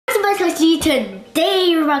Cookie.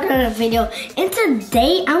 Today we're back on a video, and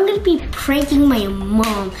today I'm gonna be pranking my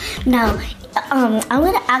mom. Now, I'm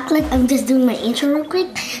gonna act like I'm just doing my intro real quick,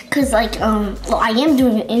 cause like well, I am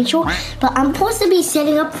doing an intro, but I'm supposed to be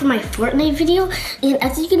setting up for my Fortnite video, and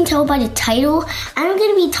as you can tell by the title, I'm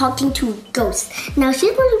gonna be talking to a ghost. Now she's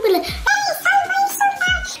gonna be like,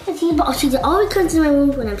 she always comes in my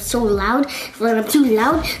room when I'm so loud, when I'm too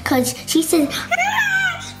loud, cause she says,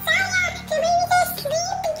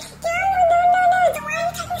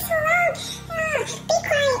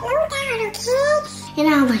 and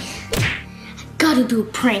I'm like, gotta do a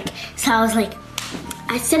prank. So I was like,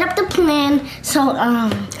 I set up the plan. So I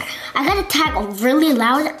gotta tag really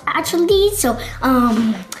loud actually. So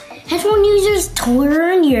headphone users,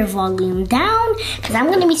 turn your volume down, cause I'm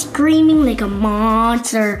gonna be screaming like a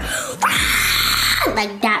monster,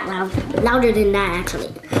 like that loud, louder than that actually,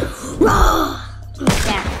 like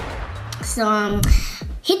that. So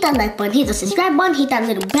hit that like button, hit the subscribe button, hit that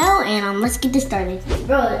little bell, and let's get this started.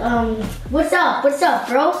 Bro, what's up? What's up,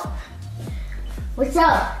 bro? What's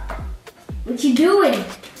up? What you doing?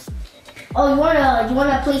 Oh, you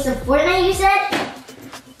wanna play some Fortnite? You said?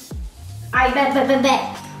 Alright,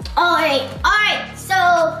 bet. Alright.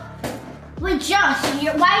 So, wait, Josh,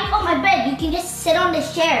 why are you on my bed? You can just sit on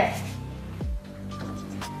this chair.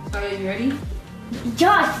 Are you ready?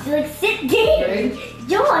 Josh, like sit there. Ready?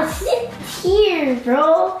 Josh, sit here,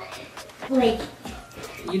 bro. Like,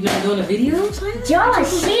 You doing a video? Josh,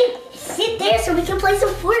 sit there so we can play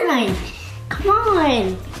some Fortnite. Come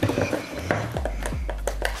on.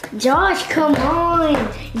 Josh, come on.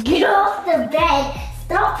 Get off the bed.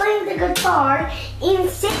 Stop playing the guitar and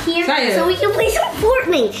sit here so we can play some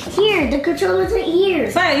Fortnite. Here, the controller's right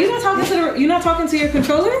here. Siah, you're not talking to your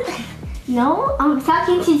controller? No, I'm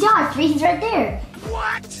talking to Josh. He's right there.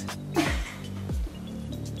 What?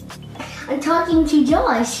 I'm talking to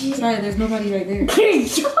Josh. Siah, there's nobody right there.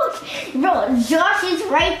 There's Josh. Bro, Josh is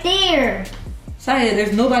right there. Siah,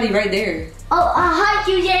 there's nobody right there. Oh, hi,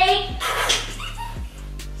 QJ.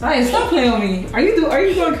 Siah, stop playing with me. Are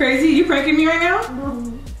you going crazy? You pranking me right now?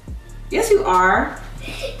 Yes, you are.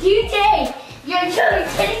 QJ, you're trying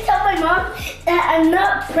to tell my mom that I'm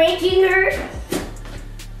not pranking her.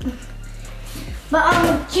 But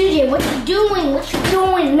QJ, what you doing? What you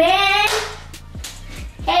doing, man?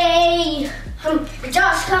 Hey,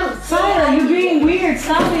 Josh, come. Siah, you're being weird.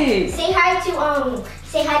 Stop it. Say hi to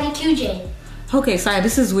QJ. Okay, Siah,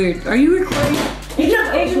 this is weird. Are you recording? Ain't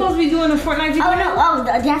you supposed to be doing a Fortnite video? Oh no,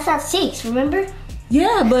 that's at 6. Remember?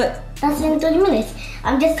 Yeah, but that's in 30 minutes.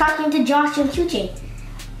 I'm just talking to Josh and QJ.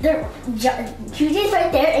 QJ's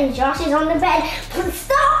right there and Josh is on the bed.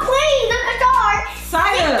 Stop playing the guitar.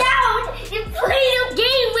 Siah, sit down and play the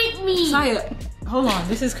game with me. Siah, hold on.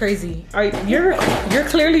 This is crazy. You're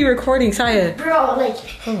clearly recording, Siah. Bro, like,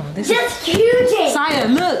 hold on. just QJ. Siah,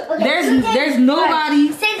 look. Okay, there's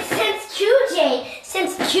nobody.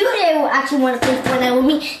 Since QJ will actually want to play Fortnite with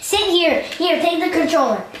me, sit here. Here, take the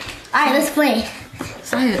controller. All right, let's play.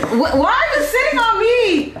 Siah, why are you sitting on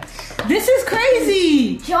me? This is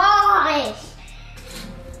crazy. Josh,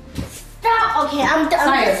 stop. Okay, I'm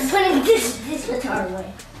just putting this guitar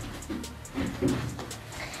away.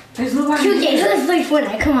 There's nobody. QJ, let's play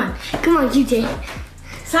Fortnite. Come on, QJ.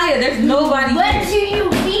 Siah, there's nobody. What do you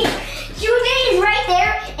mean? QJ is right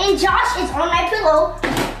there, and Josh is on my pillow.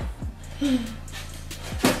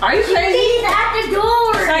 Are you crazy? He's at the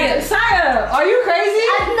door. Siah, are you crazy?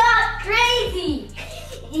 I'm not crazy.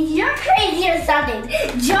 You're crazy or something.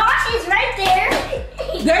 Josh is right there.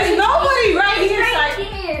 There's nobody right here,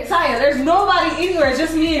 Siah. There's nobody anywhere.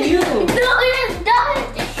 Just me and you. No, it's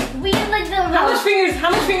not. We have like the. How much fingers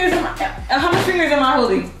am I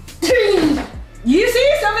holding? 3. You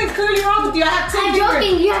see, something's clearly wrong with you. I have 10 fingers. I'm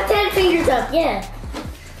joking. You have 10 fingers up. Yeah.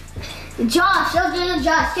 Josh,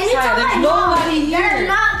 Josh. Can you tell my mom? Nobody here. You're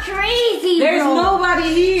not crazy, There's bro.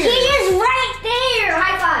 nobody here. He is right there.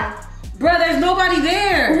 High five. Bro, there's nobody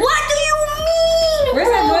there. What do you mean, Where's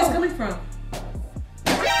bro? that noise coming from?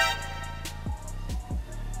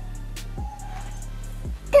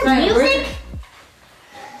 The music?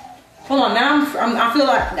 Hold on, now I feel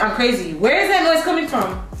like I'm crazy. Where is that noise coming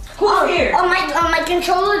from? Who's here? On my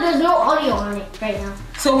controller, there's no audio on it right now.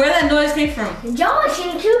 So where that noise came from? Josh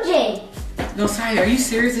and QJ. No, Siah, are you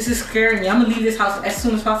serious? This is scaring me. I'm gonna leave this house as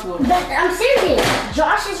soon as possible. But I'm serious.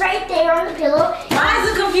 Josh is right there on the pillow. Why is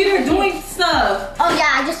the computer doing stuff? Oh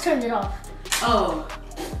yeah, I just turned it off. Oh.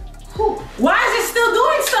 Why is it still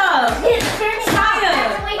doing stuff? It's turning off. Siah.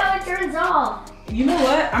 That's the way how it turns off. You know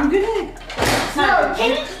what? I'm gonna. No,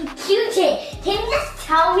 can you just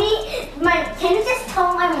tell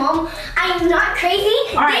my mom I'm not crazy?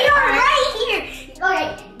 All right, they are right here. Okay.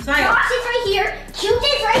 Siah, here.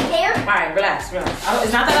 QJ's right there. All right, relax, relax.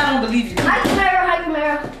 It's not that I don't believe you. Hi, Camaro. Hi,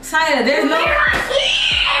 Camaro. Siah, there's no. Camara's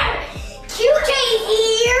here. QJ's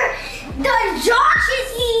here. The Josh is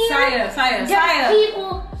here. Siah. There's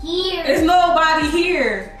people here. There's nobody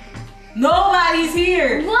here. Nobody's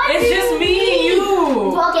here. What it's do just you me and mean?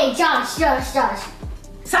 you. Okay, Josh.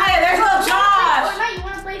 Siah, there's no Josh. You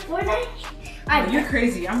wanna play Fortnite? Oh, you're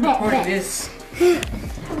crazy. I'm recording this.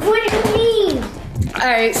 What do you mean? All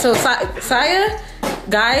right, so Siah,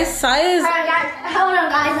 guys, Siah's. Alright, guys. Hold on,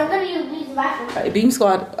 guys. I'm gonna use the bathroom. Beam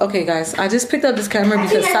Squad. Okay, guys, I just picked up this camera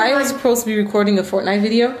because Siah was supposed to be recording a Fortnite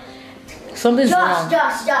video. Something's wrong.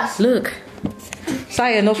 Josh. Look,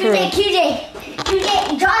 Siah, no for real.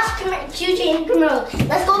 QJ, Josh, QJ, and Camaro.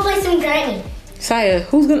 Let's go play some Granny. Siah,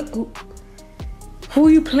 who are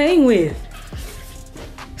you playing with?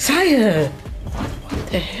 Siah, what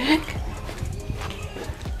the heck?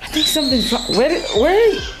 I think something's wrong.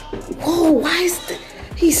 Where? Whoa, why is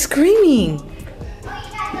he's screaming? Oh,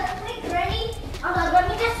 you guys, let's play Granny. Let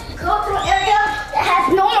me just go to an area that has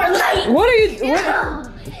no more light. What are you?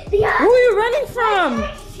 Who are you running from?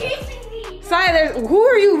 Chasing me. Siah, who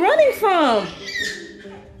are you running from?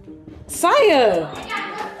 Siah. Let's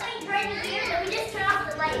play Granny here. Let me just turn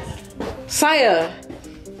off the lights. Siah.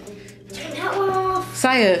 Turn that one off.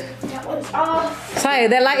 Siah. That one's off. Siah,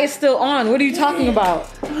 that light is still on. What are you talking about?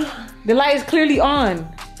 The light is clearly on.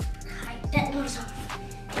 That one's off.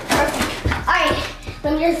 Perfect. Alright,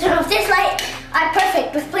 let me just turn off this light. Alright,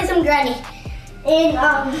 perfect. Let's play some Granny. And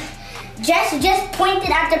just point it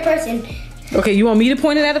at the person. Okay, you want me to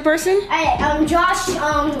point it at the person? Alright, Josh,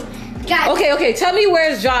 guys. Okay, tell me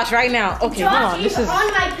where's Josh right now. Okay, Josh hold on. is on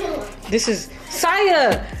my pillow. This is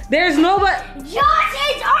Siah. There's nobody. Josh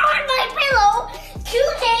is on my pillow.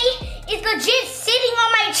 QJ is legit sitting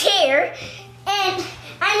on my chair. And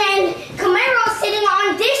then Camaro's sitting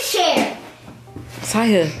on this chair.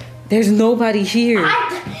 Siah, there's nobody here.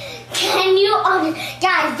 Can you,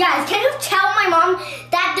 guys, can you tell my mom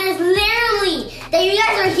that there's literally, that you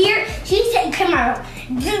guys are here? She said, Camaro,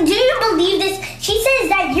 do you believe this? She says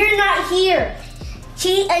that you're not here.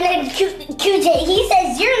 And then QJ, he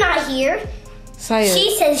says you're not here. Siah.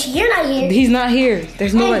 She says you're not here. He's not here.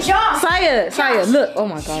 There's no one. Josh. Siah, look. Oh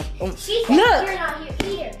my God. She says look. you're not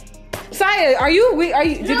here. Siah,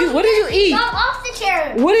 what did you eat? He got off the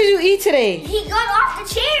chair. What did you eat today? He got off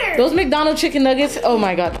the chair. Those McDonald's chicken nuggets. Oh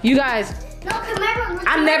my God. You guys. No, Camaro.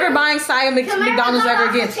 I'm never buying Siah McDonald's ever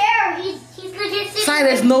again. He's legit sitting. Siah,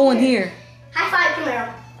 there's no one here. High five,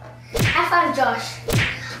 Camaro. High five, Josh.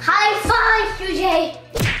 High five, QJ.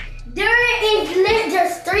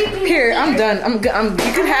 There's 3 people. Here, I'm done. You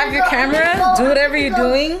can have your camera. Do whatever you're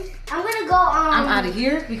doing. I'm gonna go. I'm out of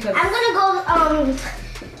here because I'm gonna go.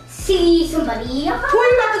 See somebody. Who are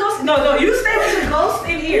you about to go see? No, you stay with the ghost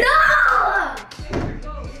in here. No!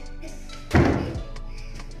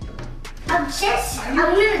 I'm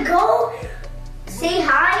gonna go say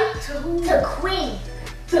hi to Quinn.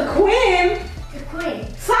 To Quinn? To Quinn.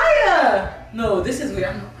 Siah! No, this is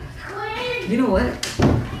weird. Quinn! You know what?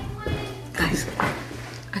 Guys,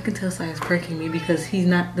 I can tell Siah's pranking me because he's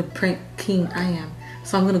not the prank king I am.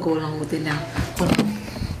 So I'm gonna go along with it now. Hold on.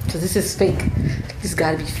 Because this is fake. This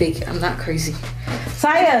gotta be fake. I'm not crazy.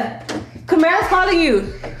 Siah! Camaro's calling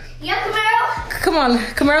you. Yeah, Camaro? Come on.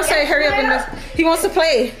 Camaro said hurry up and he wants to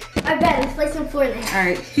play. I bet. Let's play some Fortnite.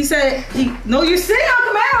 Alright. He said no, you're sitting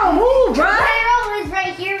on Camaro. Move, bro. Camaro is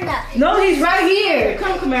right here now. No, he's right here.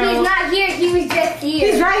 Come, Camaro. He's not here. He was just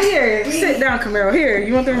here. He's right here. Sit down, Camaro. Here.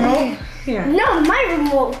 You want the remote? Here. No, my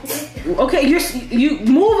remote. Okay, you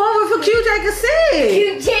move over for QJ to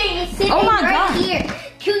sit. QJ is sitting right here.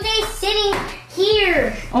 QJ is sitting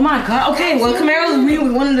here. Oh my God. Okay, well, Camaro, we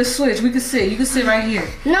wanted to switch. We could sit. You could sit right here.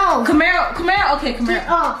 No. Camaro. Okay, Camaro. Get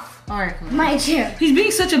off. All right, Camaro. My chair. He's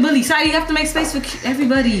being such a bully. Siah, you have to make space for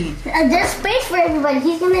everybody. There's space for everybody.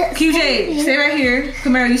 He's gonna. QJ, stay right here.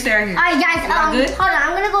 Camaro, you stay right here. Alright, guys. Good? Hold on.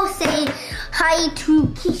 I'm gonna go say hi to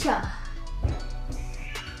Keisha.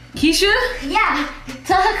 Keisha? Yeah.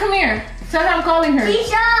 Tell her come here. Tell her I'm calling her.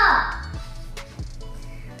 Keisha.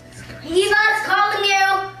 Eva's calling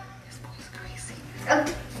you.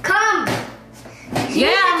 Come. She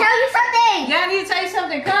needs to tell you something. Yeah, I need to tell you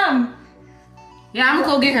something. Come. Yeah, I'm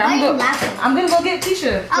gonna go get her. I'm gonna go get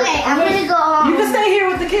Keisha. Okay, I'm gonna go. You can stay here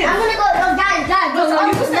with the kids. I'm gonna go. Guys. No,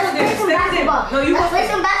 you can stay there. Stay there. No, you Let's play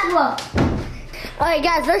some basketball. Alright,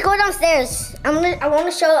 guys, let's go downstairs. I want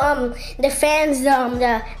to show the fans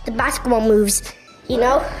the basketball moves. You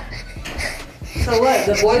know. So what?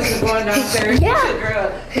 The boys are going downstairs. Yeah.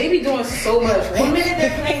 Girl, they be doing so much. 1 minute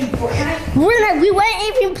they're playing Fortnite. We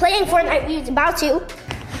weren't even playing Fortnite. We was about to.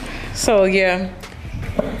 So yeah.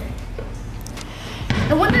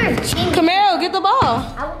 I wonder if Chingy. Camaro, get the ball.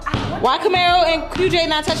 Why Camaro and QJ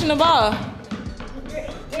not touching the ball?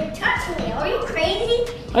 They're touching it. Are you crazy?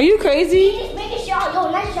 Are you crazy? Just make a shot.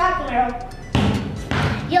 Yo, nice shot, Camaro.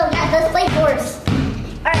 Yo, guys, let's play horse.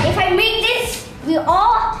 Alright, if I make this, we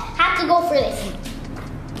all have to go for this.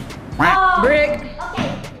 Brick. Okay,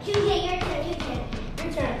 QJ, your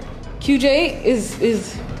turn. QJ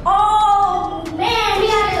is. Oh man, we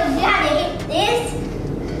have to hit this.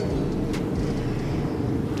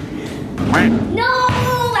 No,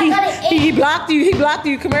 I got it. He blocked you. He blocked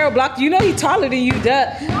you. Camaro blocked you. You know he's taller than you.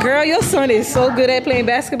 Duh. Girl, your son is so good at playing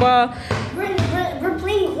basketball. We're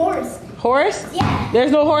playing horse. Horse? Yeah.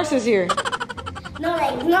 There's no horses here. So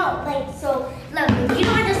look, you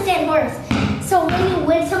don't understand horse. So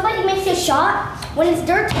when somebody makes a shot, when it's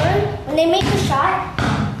their turn, when they make a shot,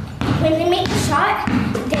 then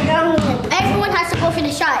everyone has to go for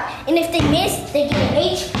the shot. And if they miss, they get an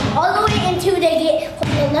H. All the way into they get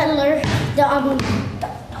the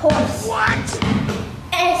horse. What?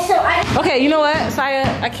 And so Okay, you know what, Siah?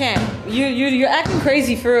 I can't. You're acting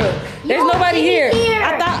crazy for real. There's nobody here.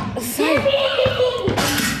 I thought.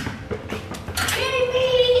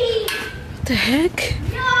 What the heck?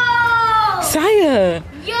 Yo! Siah!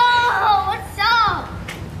 Yo! What's up?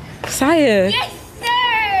 Siah! Yes,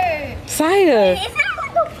 sir! Siah! Is that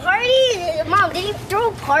like a party? Mom, did you throw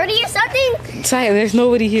a party or something? Siah, there's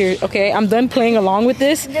nobody here. Okay, I'm done playing along with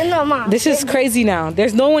this. No, Mom. This is crazy now.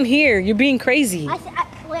 There's no one here. You're being crazy. Wait,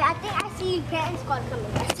 I think I see Grand Squad coming.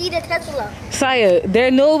 I see the Tesla. Siah,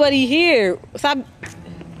 there's nobody here. Stop.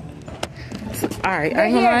 All right, I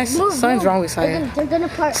ain't gonna lie. Something's wrong with Siah. They're gonna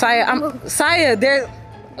part. Siah, there.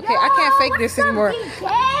 Okay, I can't fake this anymore.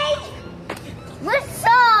 What's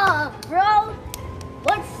up, bro?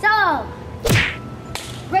 What's up?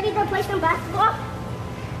 Ready to play some basketball?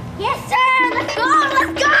 Yes, sir. Let's go.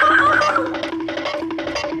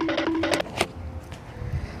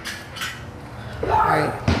 All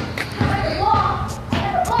right.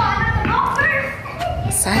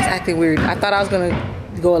 Siah's acting weird. I thought I was gonna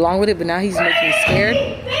go along with it, but now he's making me scared.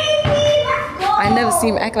 I never see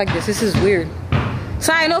him act like this. This is weird.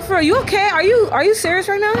 Siah, no, for real, you okay? Are you serious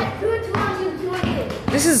right now?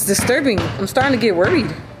 This is disturbing. I'm starting to get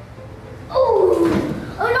worried. Oh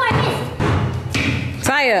no, I missed.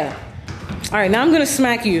 Siah. All right, now I'm gonna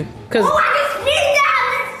smack you, cause. Oh, I just missed that.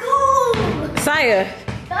 Let's go. Siah.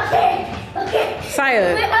 Okay.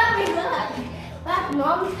 Siah.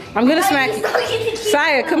 Mom. I'm gonna smack you.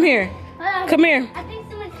 Siah, come here. Come here. I think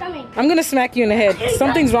someone's coming. I'm gonna smack you in the head.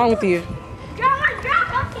 Something's wrong with you. Drop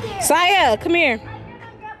up here. Siah, come here.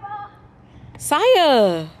 Siah.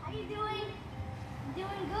 How you doing?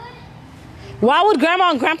 Doing good? Why would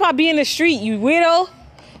Grandma and Grandpa be in the street, you weirdo?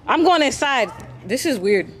 I'm going inside. This is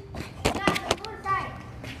weird. Guys, let's go inside.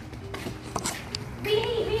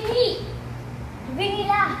 Vini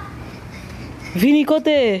la. Vini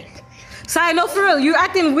kote. Siah, no, for real, you're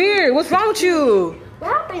acting weird. What's wrong with you?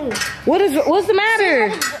 What happened? What's the matter?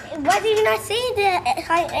 Why did you not say that?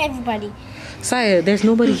 Hi, everybody. Siah, there's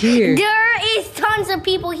nobody here. There is tons of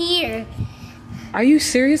people here. Are you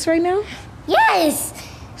serious right now? Yes.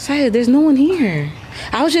 Siah, there's no one here.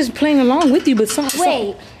 I was just playing along with you, but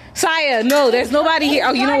Wait. Siah, no, there's nobody here.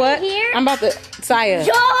 Oh, you know what? Here? I'm about to. Siah.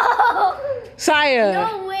 Yo. Siah.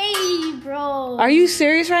 No way, bro. Are you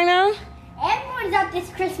serious right now? Everyone's at this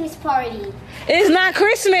Christmas party. It's not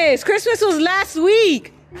Christmas. Christmas was last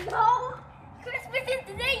week. No. Christmas is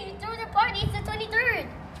today. You threw the party. It's the 23rd.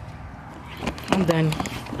 I'm done.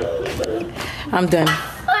 I'm done.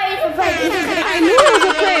 I knew it was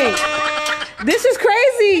a prank. This is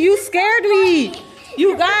crazy. You scared me.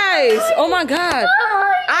 You guys. Oh my God.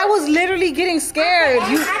 I was literally getting scared. At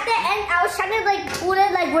the end, I was trying to put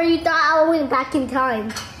it where you thought I went back in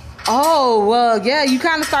time. Oh, well, yeah, you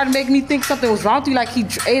kind of started making me think something was wrong with you, like he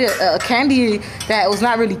ate a candy that was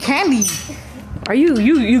not really candy. Are you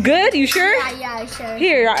good? You sure? Yeah, sure.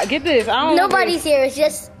 Here, get this. Nobody's here. It's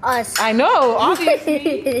just us. I know,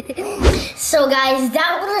 obviously. So, guys,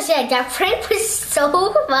 that prank was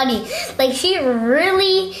so funny. She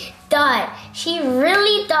really thought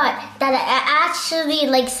that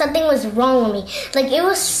actually, something was wrong with me. It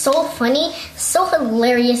was so funny, so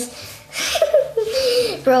hilarious.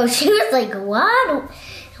 Bro, she was like, what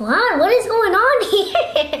is going on here?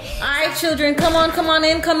 All right, children, come on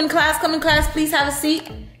in, come in class, please have a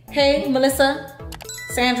seat. Hey, Melissa,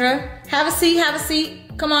 Sandra, have a seat.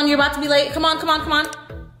 Come on, you're about to be late. Come on,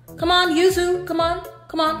 Yuzu, come on.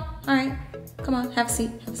 All right, come on, have a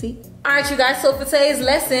seat. All right, you guys, so for today's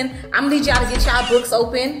lesson, I'm gonna need y'all to get y'all books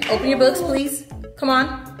open. Open your books, please. Come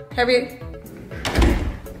on, hurry.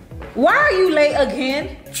 Why are you late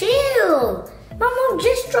again? Chill. My mom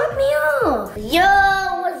just dropped me off. Yo,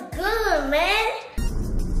 what's good, man?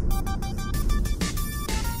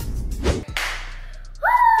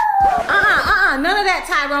 None of that,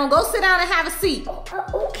 Tyrone. Go sit down and have a seat.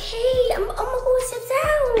 Okay, I'm gonna go sit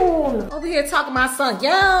down. Over here talking to my son.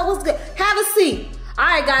 Yo, what's good? Have a seat. All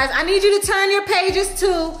right, guys, I need you to turn your pages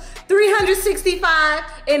to 365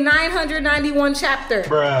 and 991 chapter.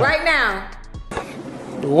 Bruh. Right now.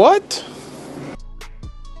 What?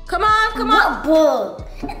 Come on, come on. What book?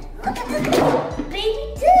 Look at this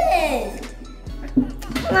baby desk.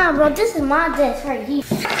 Nah, bro, this is my desk right here.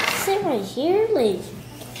 Sit right here, like,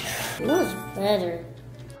 what's better?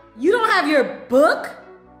 You don't have your book?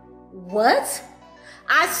 What?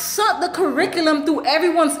 I sent the curriculum through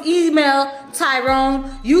everyone's email,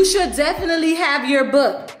 Tyrone. You should definitely have your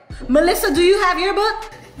book. Melissa, do you have your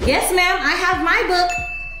book? Yes, ma'am, I have my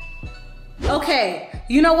book. Okay,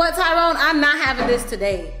 you know what, Tyrone? I'm not having this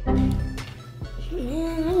today. Man,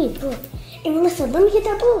 I need a book. Hey, Melissa, let me get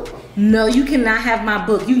that book. No, you cannot have my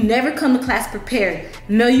book. You never come to class prepared.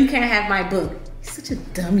 No, you can't have my book. He's such a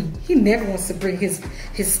dummy. He never wants to bring his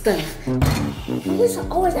stuff. Melissa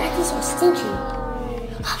always acting so stingy.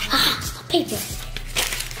 Paper.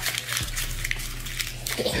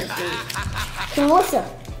 Melissa.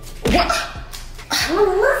 What?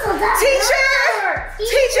 Melissa, that's Teacher! her.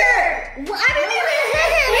 Teacher! I didn't even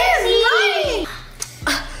hit him. He's lying.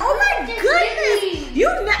 Oh my goodness. You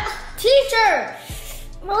not. Teacher!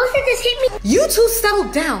 Melissa just hit me. You two settle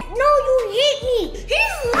down. No, you hit me.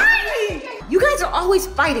 He's lying. You guys are always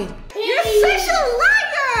fighting. You're such a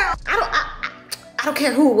liar. I don't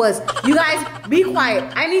care who it was. You guys, be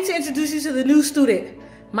quiet. I need to introduce you to the new student,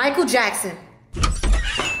 Michael Jackson.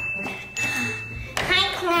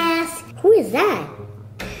 Hi, class. Who is that?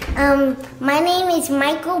 My name is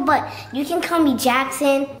Michael, but you can call me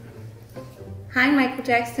Jackson. Hi, Michael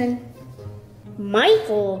Jackson.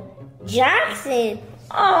 Michael Jackson?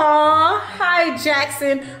 Aw, hi,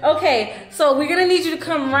 Jackson. Okay, so we're gonna need you to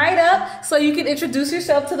come right up so you can introduce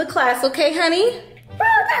yourself to the class, okay, honey? Bro,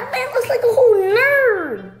 that man looks like a whole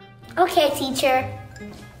nerd. Okay, teacher.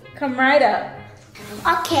 Come right up.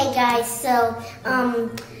 Okay, guys, so,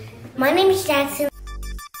 my name is Jackson.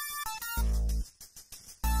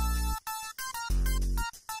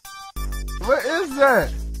 What is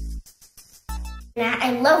that?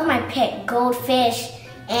 I love my pet goldfish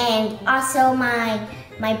and also my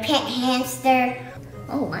pet hamster.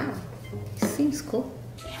 Oh, wow. Seems cool.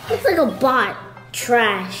 Looks like a bot.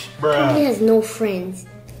 Trash. Bruh. Probably has no friends.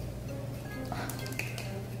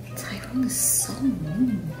 Tyrone is so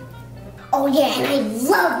mean. Oh yeah, and I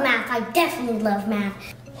love math. I definitely love math.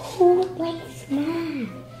 Who likes math?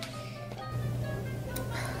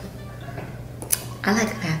 I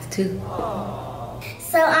like math too.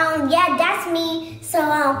 So, yeah, that's me. So,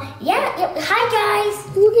 yeah, hi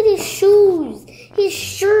guys. Look at his shoes. His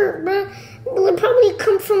shirt, bro. It probably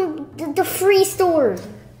come from the free store.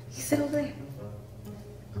 You sit over there.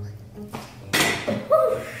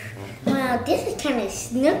 Wow, this is kind of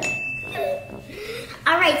snook.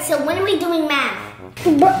 Alright, so when are we doing math?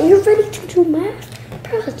 Bro, you're ready to do math?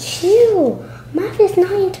 Bro, chill. Math is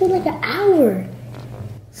not until like an hour.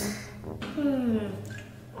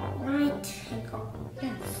 Right.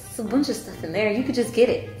 Yeah, it's a bunch of stuff in there. You could just get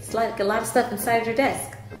it. It's like a lot of stuff inside your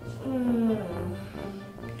desk.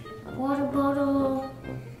 Water bottle.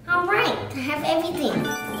 Alright, I have everything.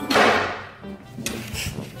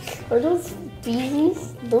 Are those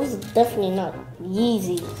Yeezys? Those are definitely not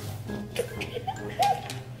Yeezys.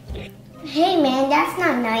 Hey man, that's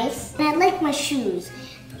not nice. I like my shoes.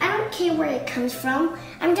 I don't care where it comes from.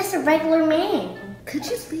 I'm just a regular man. Could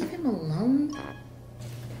you leave him alone?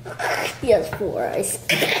 Yes, 4 eyes.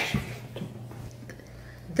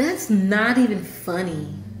 That's not even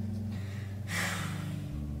funny.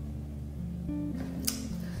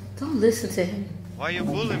 Don't listen to him. Why you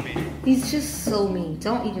bullying me? He's just so mean.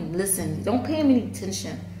 Don't even listen. Don't pay him any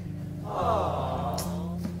attention.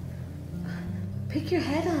 Pick your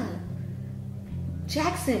head up.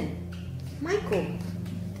 Jackson, Michael,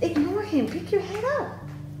 ignore him. Pick your head up.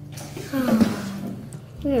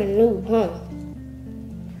 You're a noob, huh?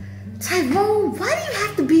 Tyrone, why do you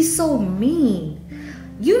have to be so mean?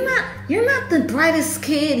 You're not the brightest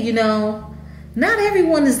kid, you know. Not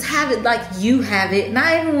everyone have it like you have it. Not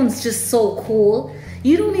everyone's just so cool.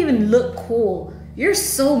 You don't even look cool. You're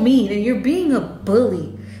so mean and you're being a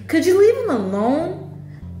bully. Could you leave him alone?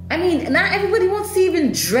 I mean, not everybody wants to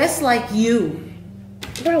even dress like you.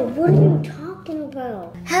 Bro, what are you talking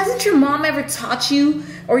about? Hasn't your mom ever taught you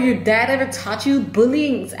or your dad ever taught you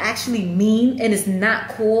bullying is actually mean and it's not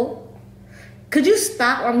cool? Could you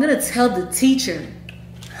stop or I'm gonna tell the teacher.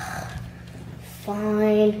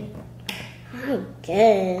 Fine. I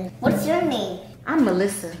guess. What's your name? I'm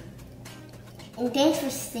Melissa. And thanks for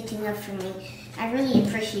sticking up for me. I really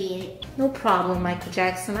appreciate it. No problem, Michael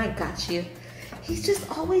Jackson. I got you. He's just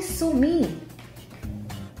always so mean.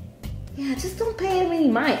 Yeah, just don't pay him any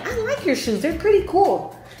mind. I like your shoes. They're pretty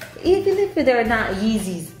cool. Even if they're not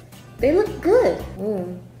Yeezys, they look good.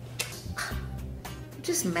 I'm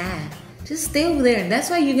just mad. Just stay over there, and that's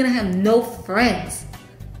why you're gonna have no friends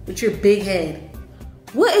with your big head.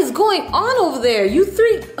 What is going on over there? You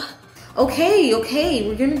three. Okay,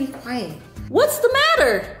 we're gonna be quiet. What's the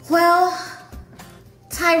matter? Well,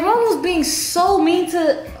 Tyrone was being so mean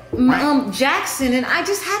to Jackson, and I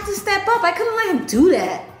just had to step up. I couldn't let him do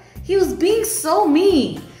that. He was being so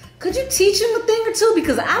mean. Could you teach him a thing or two?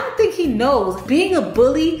 Because I don't think he knows. Being a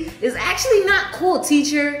bully is actually not cool,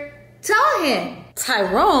 teacher. Tell him.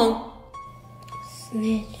 Tyrone?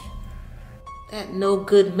 Snitch. That no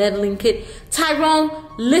good meddling kid. Tyrone,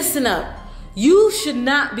 listen up. You should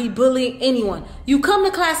not be bullying anyone. You come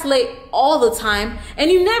to class late all the time and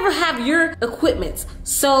you never have your equipment.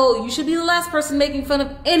 So you should be the last person making fun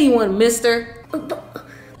of anyone, mister.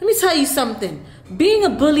 Let me tell you something. Being a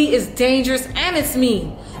bully is dangerous and it's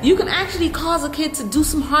mean. You can actually cause a kid to do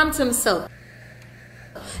some harm to himself.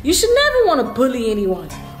 You should never want to bully anyone.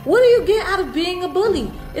 What do you get out of being a bully?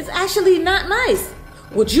 It's actually not nice.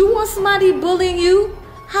 Would you want somebody bullying you?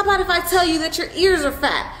 How about if I tell you that your ears are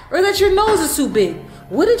fat or that your nose is too big?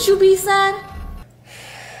 Wouldn't you be sad?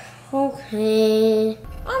 Okay.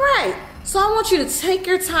 All right. So I want you to take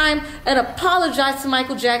your time and apologize to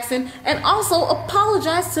Michael Jackson and also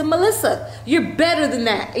apologize to Melissa. You're better than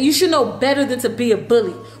that. And you should know better than to be a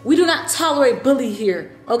bully. We do not tolerate bully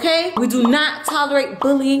here, okay? We do not tolerate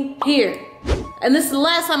bullying here. And this is the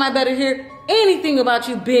last time I better hear anything about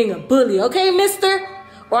you being a bully, okay, mister?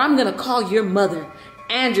 Or I'm gonna call your mother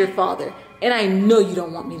and your father. And I know you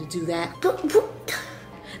don't want me to do that.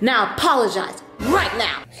 Now apologize right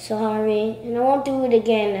now. Sorry, and I won't do it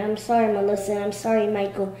again. I'm sorry, Melissa. I'm sorry,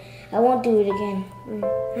 Michael. I won't do it again.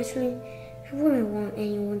 Actually, I wouldn't want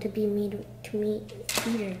anyone to be mean to me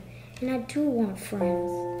either. And I do want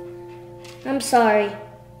friends. I'm sorry.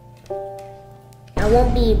 I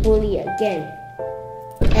won't be a bully again.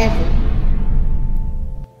 Ever.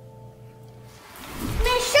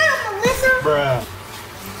 Man, shut up, Melissa. Bruh.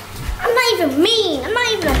 I'm not even mean. I'm not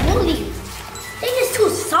even a bully. They're just too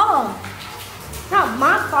soft. Not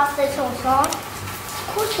my fault they're so soft. Of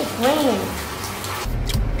course you're playing.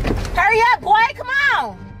 Hurry up, boy. Come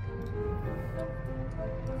on.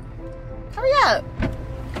 Hurry up.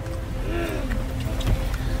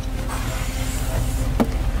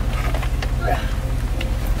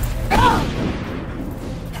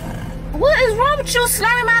 What is wrong with you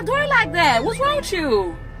slamming my door like that? What's wrong with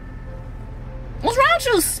you? What's wrong with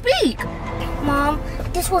you? Speak. Mom,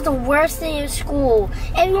 this was the worst day in school.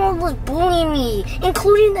 Everyone was bullying me,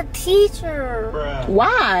 including the teacher. Bruh.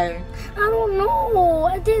 Why? I don't know.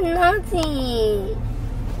 I did nothing.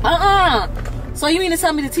 So you mean to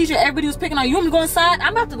tell me the teacher, everybody was picking on you? You want me to go inside?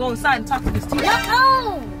 I'm about to go inside and talk to this teacher.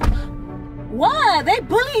 No. What? They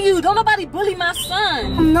bully you. Don't nobody bully my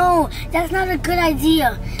son. No, that's not a good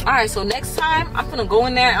idea. All right, so next time I'm gonna go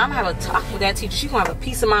in there and I'm gonna have a talk with that teacher. She's gonna have a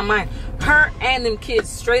piece of my mind. Her and them kids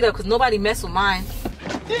straight up, because nobody mess with mine.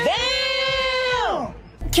 Damn!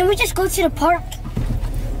 Can we just go to the park?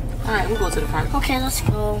 All right, we'll go to the park. Okay, let's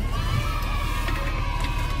go.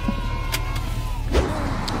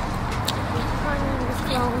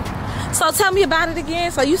 So tell me about it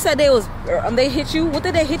again. So you said they hit you. What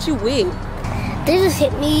did they hit you with? They just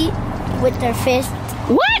hit me with their fist.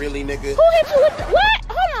 What? Really, nigga? Who hit you with what?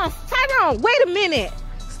 Hold on, Tyrone. Wait a minute.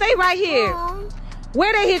 Stay right here.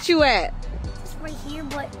 Where they hit you at? It's right here,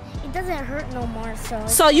 but it doesn't hurt no more.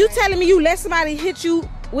 So you telling me you let somebody hit you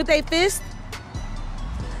with their fist?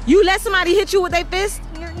 You let somebody hit you with their fist?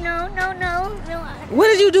 No. What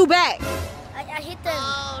did you do back? I hit them.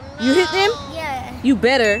 Oh, no. You hit them? Yeah. You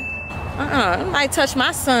better. Nobody touch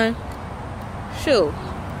my son. Shoot.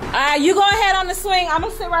 All right, you go ahead on the swing. I'm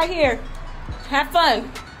gonna sit right here. Have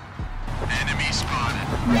fun. Enemy spotted.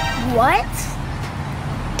 What?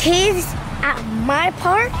 Kids at my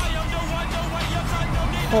park?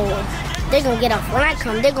 Oh, they're gonna get off when I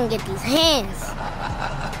come. They're gonna get these hands.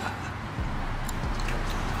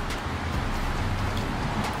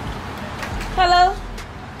 Hello?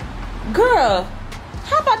 Girl,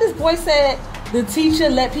 how about this boy said the teacher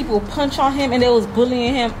let people punch on him and they was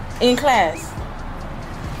bullying him in class?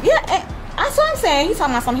 Yeah, that's what I'm saying. He's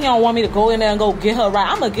talking about something. He don't want me to go in there and go get her right.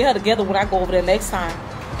 I'm gonna get her together when I go over there next time.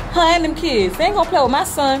 Her and them kids. They ain't gonna play with my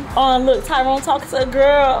son. Oh, and look, Tyrone talking to a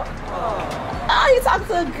girl. Oh, he talking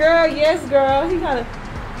to a girl. Yes, girl.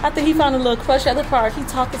 I think he found a little crush at the park. He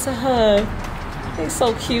talking to her. They're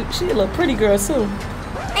so cute. She a little pretty girl, too.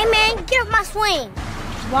 Hey, man, give my swing.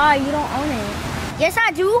 Why? You don't own it. Yes,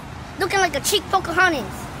 I do. Looking like a cheap Pocahontas.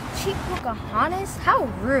 Cheap Pocahontas? How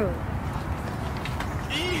rude.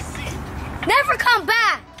 Easy. Never come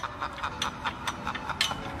back.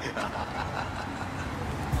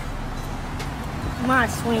 My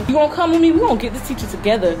swing. You gonna come with me? We gonna get this teacher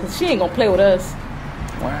together because she ain't gonna play with us.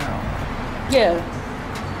 Wow. Yeah.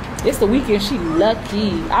 It's the weekend. She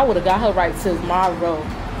lucky. I would have got her right tomorrow.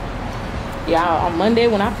 Yeah, on Monday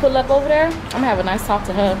when I pull up over there, I'm gonna have a nice talk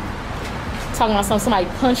to her. Talking about somebody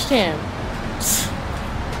punched him.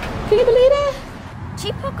 Can you believe that?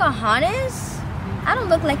 Cheap Pocahontas? I don't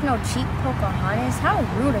look like no cheap Pocahontas. How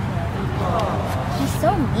rude of him. He's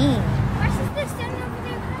so mean. My sister's standing over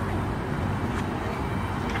there crying.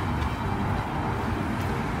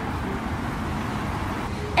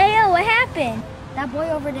 Ayo, what happened? That boy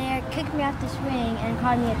over there kicked me off the swing and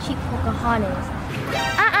called me a cheap Pocahontas.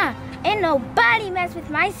 Ain't nobody mess with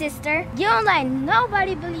my sister. You don't let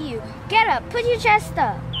nobody bully you. Get up, put your chest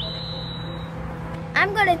up.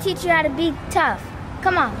 I'm gonna teach you how to be tough.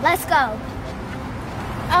 Come on, let's go.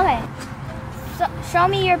 Okay, so show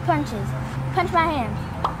me your punches. Punch my hand.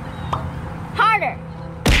 Harder.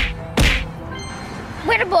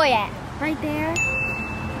 Where the boy at? Right there.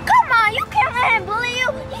 Come on, you can't let him bully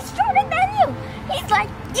you. He's shorter than you. He's like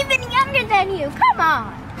even younger than you. Come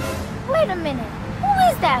on. Wait a minute. Who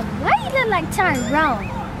is that? Why do you look like Tyrone?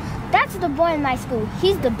 That's the boy in my school.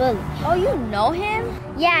 He's the bully. Oh, you know him?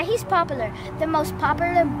 Yeah, he's popular. The most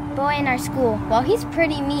popular boy in our school. Well, he's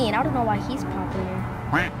pretty mean. I don't know why he's popular.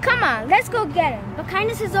 Come on, let's go get him. But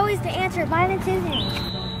kindness is always the answer. Violence isn't.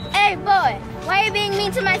 Hey, boy, why are you being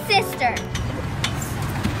mean to my sister?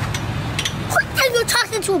 What are you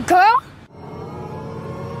talking to, girl?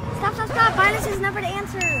 Stop. Violence is never the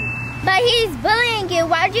answer. But he's bullying you.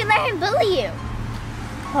 Why'd you let him bully you?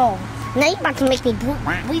 Oh. Now you're about to make me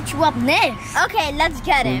beat you up next. Okay, let's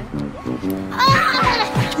get him.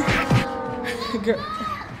 Girl.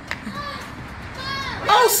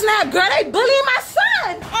 Oh, snap, girl. They bullying my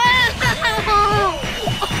son.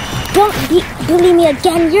 Don't bully me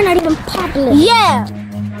again. You're not even popular. Yeah.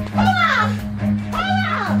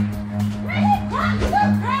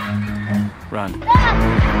 Run.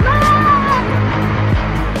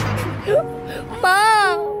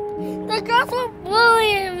 Mom, the girls were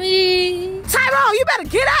bullying me. Tyrone, you better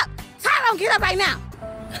get up. Tyrone, get up right now.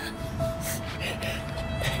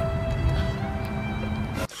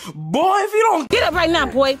 Boy, if you don't get up right now,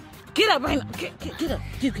 boy. Get up right now. Get up.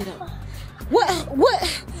 You get up.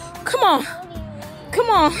 What? Come on.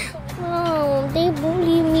 Oh, they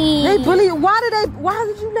bully me. They bully you. Why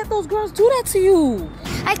did you let those girls do that to you?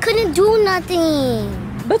 I couldn't do nothing.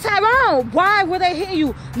 But Tyrone, why were they hitting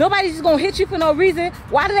you? Nobody's just gonna hit you for no reason.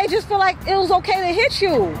 Why do they just feel like it was okay to hit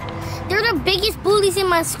you? They're the biggest bullies in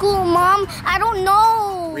my school, Mom. I don't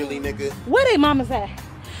know. Really, nigga? Where they mamas at?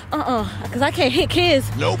 Cause I can't hit kids.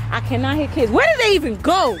 Nope. I cannot hit kids. Where did they even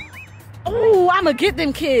go? Oh, I'ma get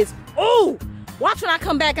them kids. Oh, watch when I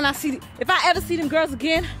come back and if I ever see them girls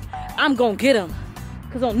again, I'm gonna get them.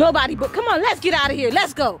 Cause don't nobody, but come on, let's get out of here.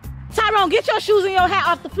 Let's go. Tyrone, get your shoes and your hat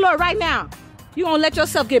off the floor right now. You gonna let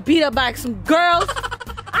yourself get beat up by some girls?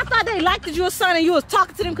 I thought they liked you, son, and you was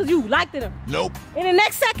talking to them because you liked them. Nope. In the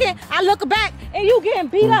next second, I look back and you getting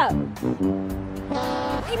beat up.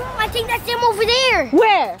 Hey, Mom, I think that's them over there.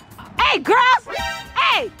 Where? Hey, girls!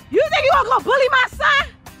 Hey, you think you gonna go bully my son?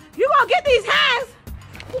 You gonna get these hands?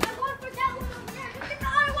 I'm going for that one over there. Look at the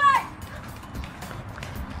other one.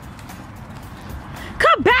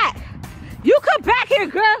 Come back! You come back here,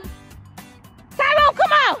 girl! Tyrone,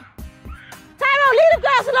 come on! Tyrone, leave the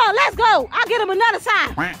girls alone. Let's go. I'll get them another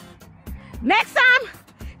time. Next time,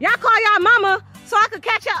 y'all call y'all mama so I could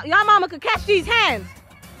catch y'all mama could catch these hands.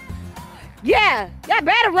 Yeah, y'all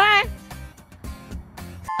better run.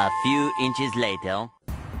 A few inches later.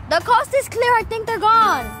 The coast is clear. I think they're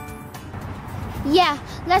gone. Yeah,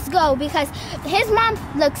 let's go because his mom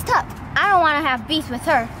looks tough. I don't want to have beef with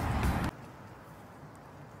her.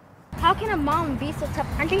 How can a mom be so tough?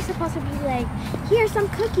 Aren't they supposed to be like, here's some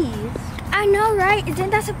cookies? I know, right? Isn't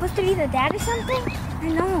that supposed to be the dad or something? I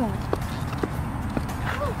know.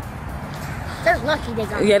 They're lucky they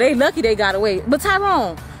got away. Yeah, they lucky they got away. But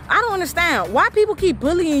Tyrone, I don't understand. Why people keep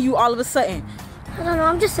bullying you all of a sudden? I don't know.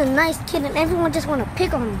 I'm just a nice kid and everyone just want to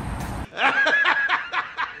pick on me.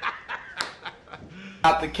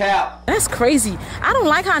 Out the cap. That's crazy. I don't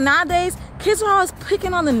like how nowadays kids are always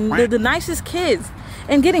picking on the nicest kids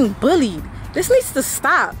and getting bullied. This needs to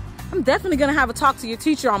stop. I'm definitely going to have a talk to your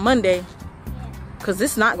teacher on Monday. Cause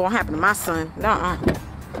this not gonna happen to my son. Nuh-uh.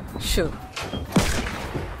 Shoot.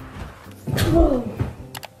 Whoa.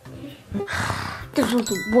 This was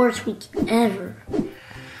the worst week ever.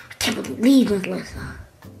 I can't believe it, Melissa.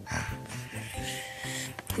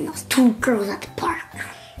 And those two girls at the park.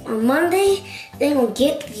 On Monday, they gonna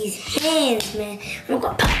get these hands, man. I'm gonna go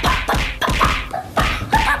pop, pop, pop, pop, pop, pop,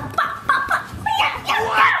 pop, pop,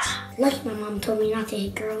 pop. Lucky my mom told me not to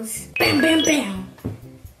hit girls. Bam, bam, bam.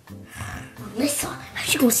 Melissa, how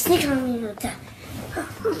she gonna sneak on me like that?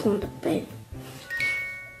 I'm going to bed.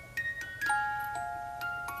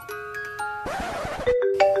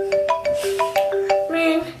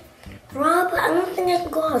 Man, Rob, I don't think I can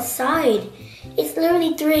go outside. It's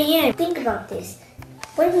literally 3 a.m. Think about this.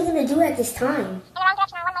 What are we gonna do at this time?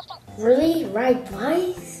 Really? Ride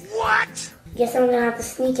bikes? What? Guess I'm gonna have to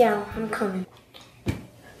sneak out. I'm coming.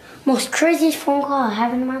 Most craziest phone call I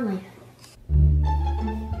have in my life.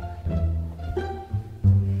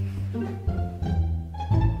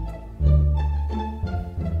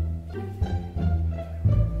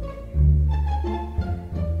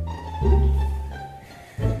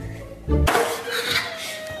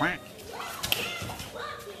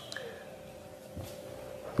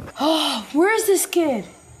 Oh, where is this kid?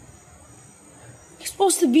 He's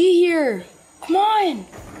supposed to be here. Come on.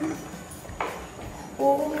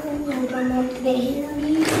 Oh, my mom's gonna hear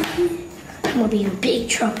me. I'm gonna be in big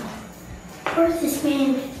trouble. Where's this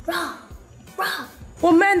man? Rob!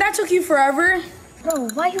 Well, man, that took you forever. Bro,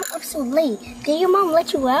 why you up so late? Did your mom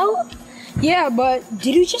let you out? Yeah, but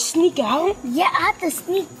did you just sneak out? Yeah, I had to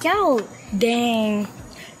sneak out. Dang.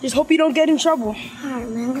 Just hope you don't get in trouble. Alright,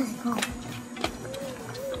 man, let's go.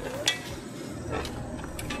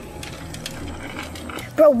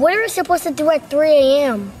 Bro, what are we supposed to do at 3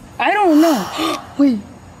 a.m.? I don't know. Wait,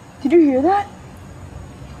 did you hear that?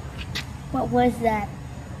 What was that?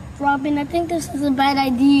 Robin, I think this is a bad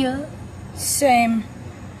idea. Same.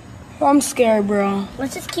 I'm scared, bro.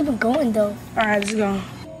 Let's just keep it going, though. All right, let's go.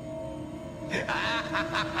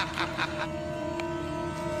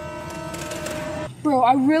 Bro,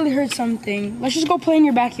 I really heard something. Let's just go play in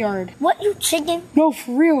your backyard. What, you chicken? No,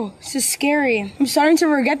 for real. This is scary. I'm starting to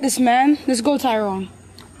forget this, man. Let's go, Tyrone.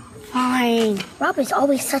 Fine. Robin's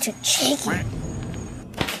always such a chicken.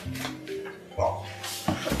 Bro,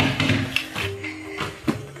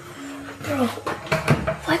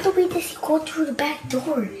 why don't we just go through the back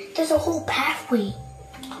door? There's a whole pathway.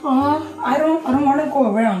 I don't want to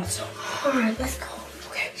go around. So. All right, let's go.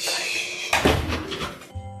 Okay.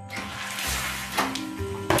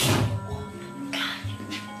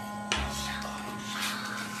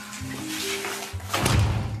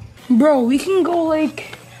 Bro, we can go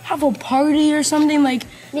like have a party or something, like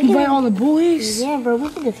invite all the boys. Yeah, bro, we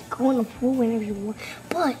can just go in the pool whenever you want.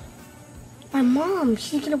 But my mom,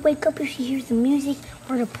 she's gonna wake up if she hears the music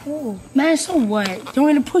or the pool. Man, so what? Do you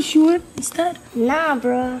want me to push you in instead? Nah,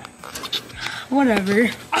 bro. Whatever.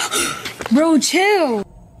 Bro, chill.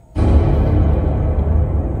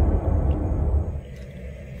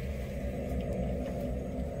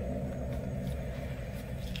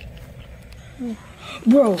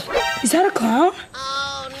 Bro, is that a clown?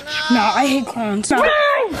 Oh, no. Nah, I hate clowns. Nah. Bro,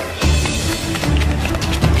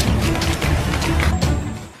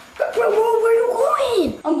 where are you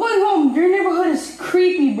going? I'm going home. Your neighborhood is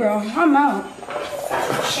creepy, bro. I'm out.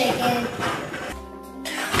 Chicken.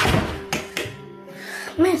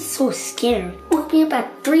 Man, so scared. Woke me up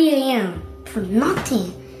at 3 a.m. for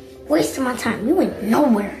nothing. Wasting my time. We went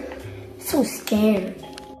nowhere. So scared.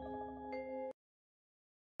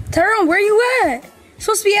 Tyrone, where you at? You're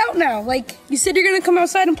supposed to be out now. Like, you said you're gonna come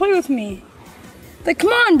outside and play with me. Like, come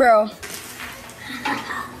on, bro.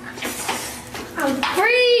 I'm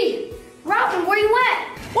free! Robin, where you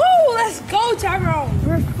at? Woo, let's go, Tyrone.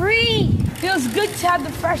 We're free! Feels good to have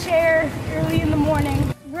the fresh air early in the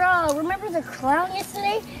morning. Bro, remember the clown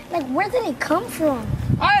yesterday? Like, where did it come from?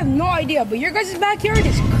 I have no idea, but your guys' backyard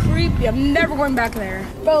is creepy. I'm never going back there.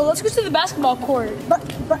 Bro, let's go to the basketball court. But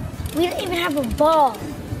we don't even have a ball.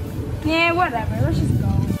 Yeah, whatever. Let's just go.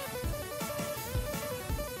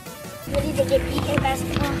 Ready to get beat in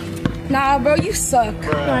basketball? Nah, bro, you suck.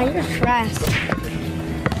 Nah, you're trash.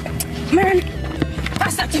 Man,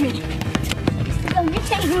 pass that to me. Yo, you're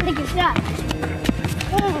telling him to get shot.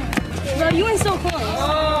 Bro, you ain't so close.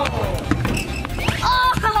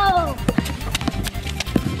 Oh!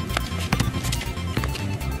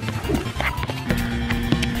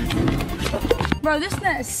 Bro, this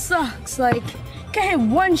net sucks. Like, can't hit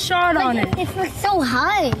one shot on it. It's like so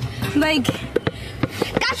high. Like,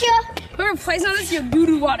 Gotcha! whoever plays on this, you'll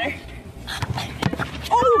doo-doo water.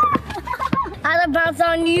 Oh! Out of bounds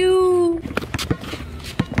on you.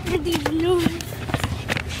 Look at these noobs.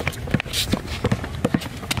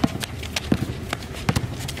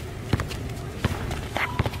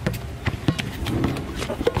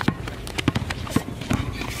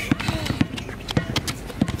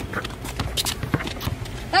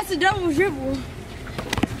 double dribble.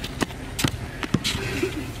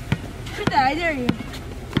 Shoot that, I dare you.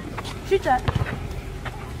 Shoot that.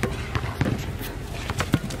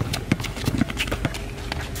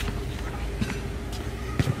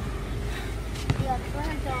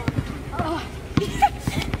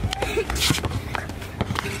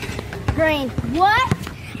 Green. What?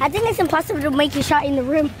 I think it's impossible to make a shot in the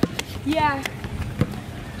rim. Yeah.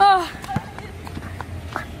 Oh.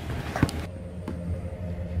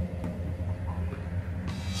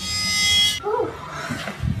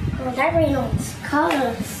 Well, that rain almost caught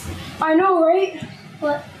us. I know, right?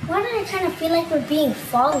 But why do I kind of feel like we're being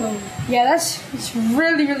followed? Yeah, it's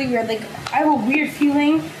really, really weird. Like, I have a weird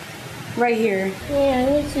feeling right here.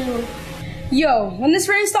 Yeah, me too. Yo, when this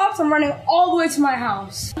rain stops, I'm running all the way to my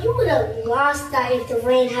house. You would have lost that if the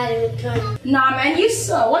rain hadn't returned. Nah, man, you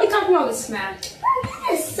suck. What are you talking about this, man?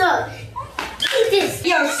 That sucks. Take this.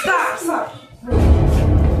 Yo, stop.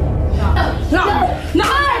 No.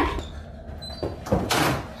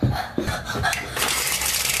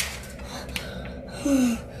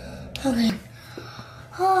 Okay.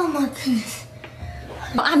 Oh my goodness.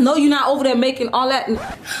 I know you're not over there making all that.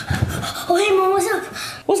 Oh, hey, Mom, what's up?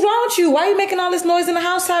 What's wrong with you? Why are you making all this noise in the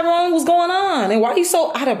house, Tyrone? What's going on? And why are you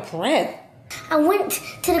so out of breath? I went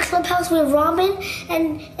to the clubhouse with Robin,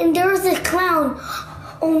 and there was this clown.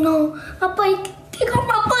 Oh no, my bike. He got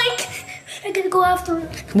my bike. I gotta go after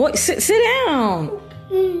it. What? Sit down.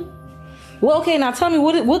 Well, okay, now tell me,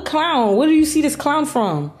 what clown? Where do you see this clown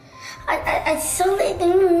from? I saw it, I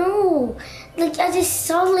don't know. Like, I just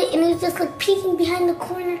saw it, and it was just like peeking behind the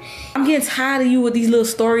corner. I'm getting tired of you with these little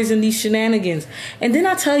stories and these shenanigans. And then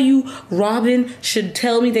I tell you, Robin should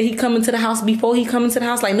tell me that he come into the house before he come into the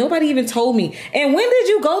house. Like, nobody even told me. And when did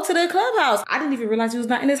you go to the clubhouse? I didn't even realize he was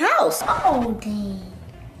not in his house. Oh, dang.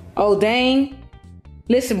 Oh, dang.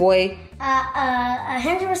 Listen, boy.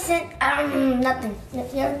 100%, nothing.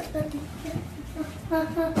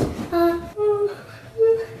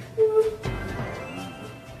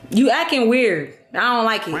 You acting weird. I don't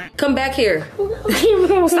like it. Come back here.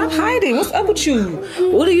 Stop hiding. What's up with you?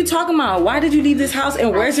 What are you talking about? Why did you leave this house?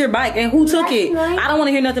 And where's your bike? And who took it? I don't want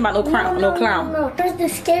to hear nothing about no clown. No, there's the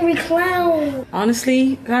scary clown.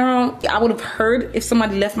 Honestly, Tyrone, I would have heard if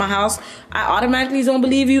somebody left my house. I automatically don't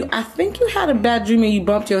believe you. I think you had a bad dream and you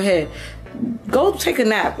bumped your head. Go take a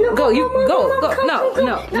nap. Go. No.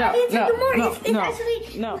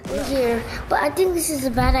 Here, but I think this is a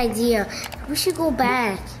bad idea. We should go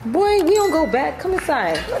back. Boy, we don't go back. Come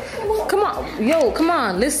inside. Come on. Yo, come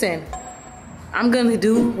on. Listen. I'm gonna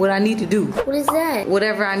do what I need to do. What is that?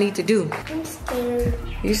 Whatever I need to do. I'm scared.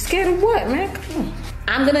 You're scared of what, man? Come on.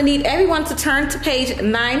 I'm gonna need everyone to turn to page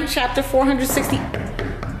 9, chapter 460.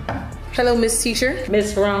 Hello, Miss Teacher.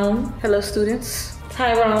 Miss Rome. Hello, students.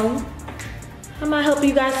 Tyrone. How may I help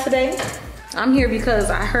you guys today? I'm here because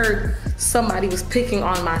I heard somebody was picking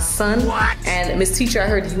on my son. What? And Miss Teacher, I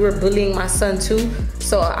heard you were bullying my son too.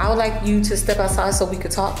 So I would like you to step outside so we could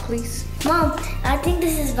talk, please. Mom, I think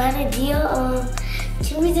this is a bad idea.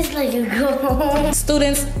 Can we just let you go?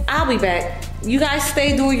 Students, I'll be back. You guys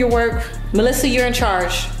stay doing your work. Melissa, you're in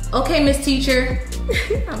charge. Okay, Miss Teacher.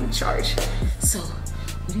 I'm in charge. So,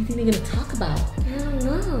 what do you think they're gonna talk about? I don't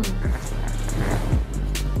know.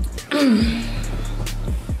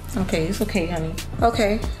 Okay, it's okay, honey.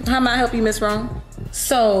 Okay, how may I help you, Miss Rome?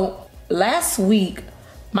 So, last week,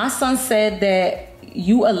 my son said that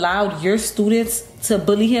you allowed your students to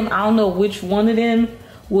bully him. I don't know which one of them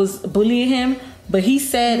was bullying him, but he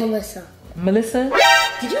said... Melissa. Melissa?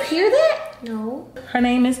 Did you hear that? No. Her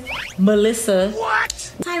name is Melissa.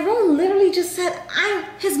 What? Tyrone literally just said,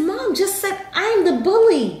 his mom just said, I'm the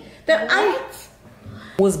bully. That I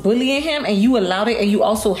was bullying him and you allowed it and you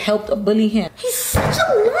also helped bully him. He's such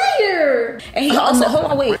a liar. And he also, hold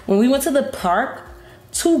on, wait. When we went to the park,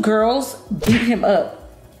 2 girls beat him up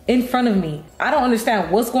in front of me. I don't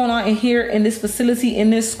understand what's going on in here in this facility,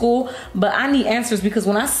 in this school, but I need answers because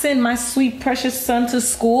when I send my sweet, precious son to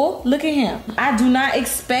school, look at him. I do not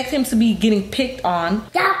expect him to be getting picked on.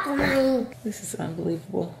 This is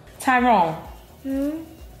unbelievable. Tyrone,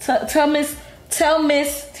 tell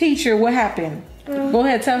Miss Teacher what happened. Go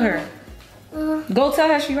ahead, tell her. Go tell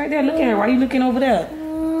her, she right there. Look at her. Why are you looking over there?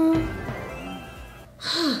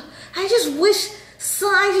 I just wish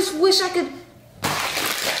I could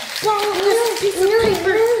borrow this piece of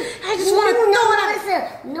paper. I just want to throw it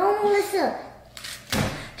out. No, Melissa.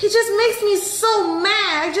 He just makes me so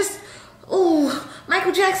mad.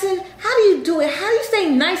 Michael Jackson, how do you do it? How do you stay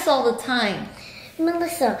nice all the time?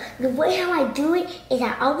 Melissa, the way how I do it is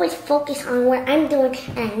I always focus on what I'm doing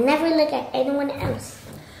and I never look at anyone else.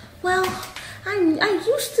 Well, I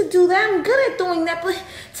used to do that. I'm good at doing that, but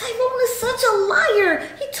Tyrone is such a liar.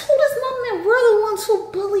 He told his mom that we're the ones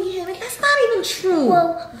who bully him, and that's not even true.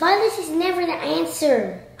 Well, violence is never the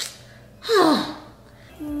answer. I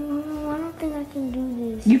don't think I can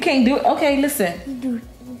do this. You can't do it? Okay, listen.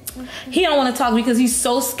 He don't want to talk because he's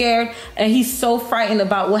so scared and he's so frightened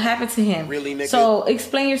about what happened to him. Really, nigga? So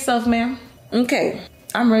explain yourself, ma'am. Okay,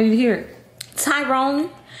 I'm ready to hear it. Tyrone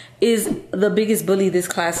is the biggest bully this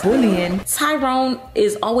class. Bullying. Tyrone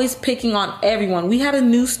is always picking on everyone. We had a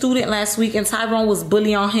new student last week and Tyrone was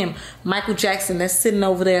bullying on him. Michael Jackson, that's sitting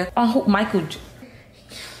over there. Oh,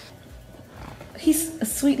 he's a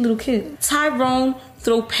sweet little kid. Tyrone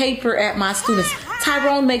throw paper at my students.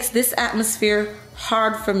 Tyrone makes this atmosphere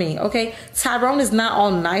hard for me, okay? Tyrone is not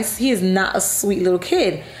all nice. He is not a sweet little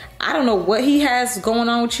kid. I don't know what he has going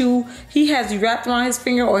on with you. He has you wrapped around his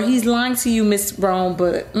finger or he's lying to you, Miss Brown,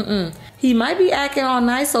 but he might be acting all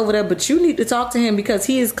nice over there, but you need to talk to him because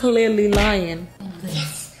he is clearly lying.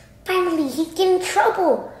 Yes, finally, he's getting in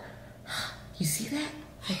trouble. You see that?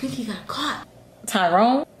 I think he got caught.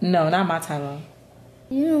 Tyrone? No, not my Tyrone.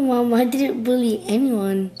 You know, Mom, I didn't bully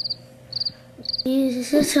anyone.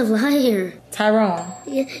 He's such a liar. Tyrone.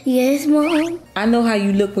 Yes, Mom? I know how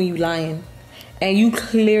you look when you lying. And you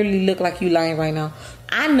clearly look like you lying right now.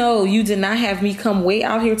 I know you did not have me come way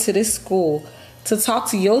out here to this school to talk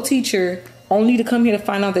to your teacher only to come here to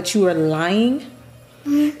find out that you are lying.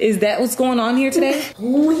 Is that what's going on here today?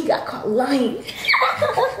 Oh, he got caught lying.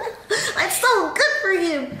 That's so good for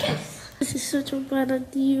him. This is such a bad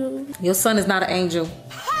idea. Your son is not an angel.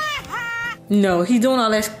 No, he's doing all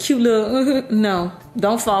that cute little, no,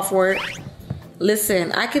 don't fall for it.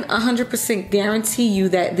 Listen, I can 100% guarantee you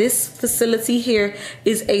that this facility here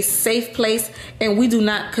is a safe place and we do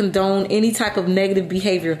not condone any type of negative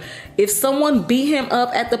behavior. If someone beat him up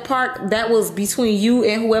at the park, that was between you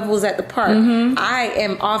and whoever was at the park. I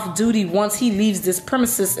am off duty once he leaves this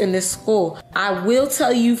premises in this school. I will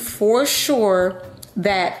tell you for sure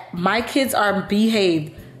that my kids are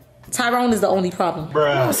behaved. Tyrone is the only problem.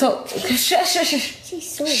 Bruh. So, shush. She's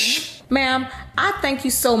so Ma'am, I thank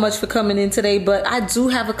you so much for coming in today, but I do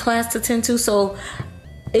have a class to attend to, so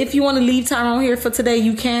if you want to leave Tyrone here for today,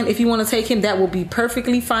 you can. If you want to take him, that will be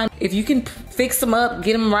perfectly fine. If you can fix him up,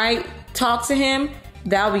 get him right, talk to him,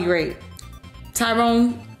 that'll be great.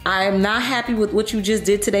 Tyrone, I am not happy with what you just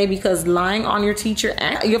did today because lying on your teacher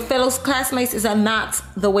and your fellow classmates is not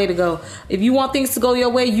the way to go. If you want things to go your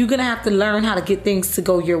way, you're going to have to learn how to get things to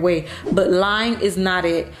go your way. But lying is not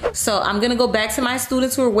it. So I'm going to go back to my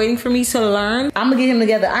students who are waiting for me to learn. I'm going to get him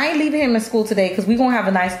together. I ain't leaving him in school today because we're going to have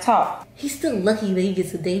a nice talk. He's still lucky that he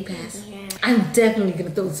gets a day pass. Yeah. I'm definitely going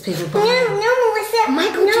to throw this paper behind. No, Melissa.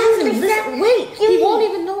 Michael Jackson, listen, wait. He won't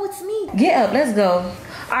even know it's me. Get up. Let's go.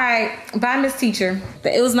 All right. Bye, Miss Teacher.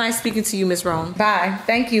 It was nice speaking to you, Miss Roan. Bye.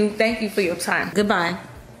 Thank you. Thank you for your time. Goodbye.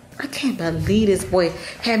 I can't believe this boy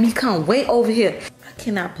had me come way over here. I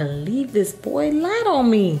cannot believe this boy lied on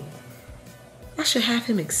me. I should have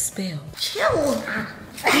him expelled. Chill.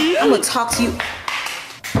 I'm going to talk to you.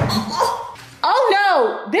 Oh,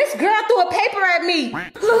 no. This girl threw a paper at me.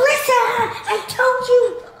 Melissa, I told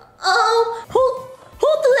you. Oh, who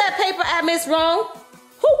threw that paper at Miss Roan?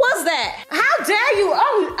 Who was that? How dare you?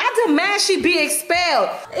 Oh, I demand she be expelled.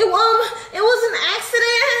 It was an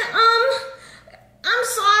accident. I'm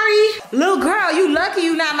sorry. Little girl, you lucky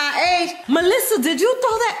you not my age. Melissa, did you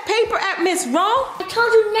throw that paper at Miss Roan? I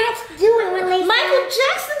told you not to do it, Melissa. Michael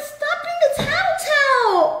Jackson, stop being a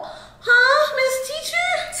tattletale. Huh, Miss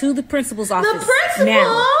Teacher? To the principal's office. The principal?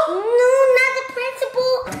 Now. No, not the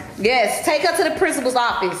principal. Yes, take her to the principal's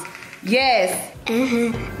office. Yes.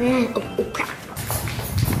 Oh, crap.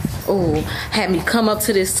 Oh, had me come up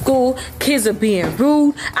to this school. Kids are being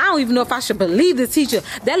rude. I don't even know if I should believe the teacher.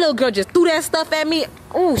 That little girl just threw that stuff at me.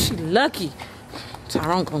 Oh, she lucky.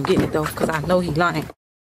 Tyrone gonna get it though, because I know he lying.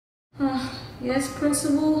 Yes,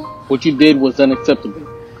 principal? What you did was unacceptable.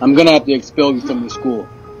 I'm gonna have to expel you from the school.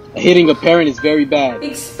 Hitting a parent is very bad.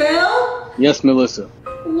 Expel? Yes, Melissa.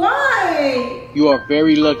 Why? You are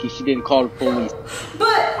very lucky she didn't call the police.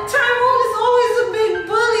 But Tyrone is always a big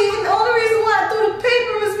bully, and the only reason why I threw the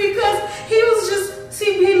paper was because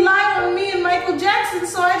he lied on me and Michael Jackson,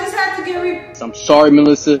 so I just had to get I'm sorry,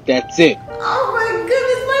 Melissa. That's it. Oh my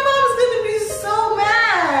goodness, my mom's gonna be so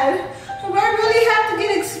mad. Do I really have to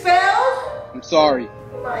get expelled? I'm sorry.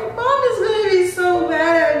 My mom is gonna be so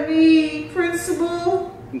mad at me,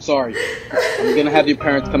 principal. I'm sorry. I'm gonna have your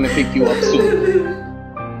parents come and pick you up soon.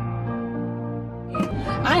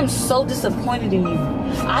 I am so disappointed in you.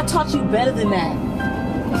 I taught you better than that.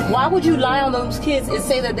 Why would you lie on those kids and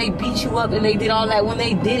say that they beat you up and they did all that when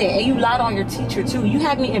they didn't? And you lied on your teacher too. You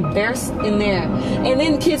had me embarrassed in there. And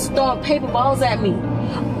then kids throwing paper balls at me.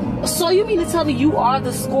 So you mean to tell me you are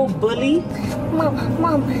the school bully?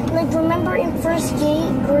 Mom, like remember in first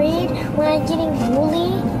grade when I getting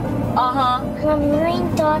bullied? Uh-huh. My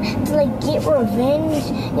brain thought to like get revenge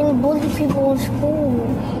and bully people in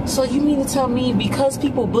school. So you mean to tell me because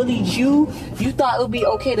people bullied you, you thought it would be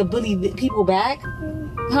okay to bully people back?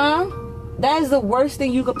 Huh? That is the worst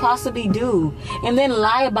thing you could possibly do. And then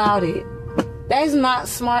lie about it. That is not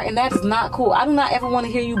smart and that is not cool. I do not ever want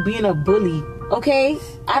to hear you being a bully. Okay?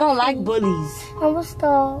 I don't like bullies. I will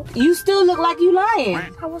stop. You still look like you lying.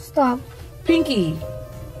 I will stop. Pinky.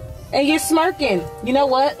 And you're smirking. You know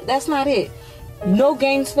what? That's not it. No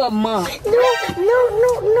games for a month.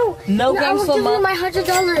 No. No games for a month. I will give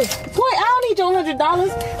you my $100. Boy, I don't need your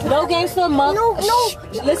 $100. No games for a month. No.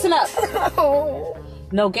 Shh, listen up.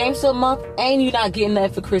 No games for a month, and you're not getting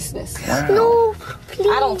that for Christmas. No, please.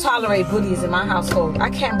 I don't tolerate bullies in my household. I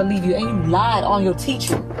can't believe you. And you lied on your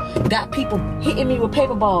teacher. Got people hitting me with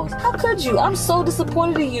paper balls. How could you? I'm so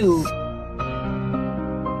disappointed in you.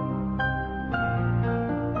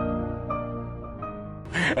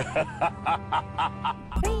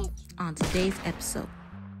 On today's episode.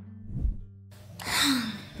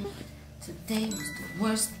 Today was the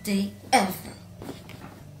worst day ever.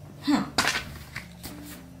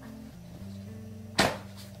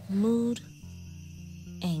 Mood,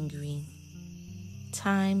 angry.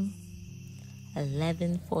 Time,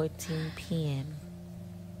 11:14 p.m.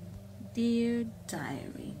 Dear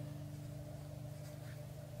Diary.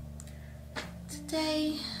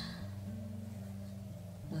 Today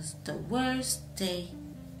was the worst day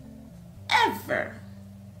ever.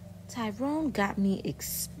 Tyrone got me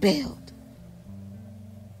expelled.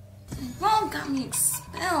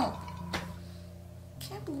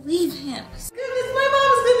 Can't believe him. Goodness, my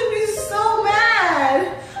mom's gonna be so mad.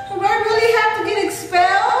 Do I really have to get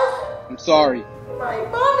expelled? I'm sorry. My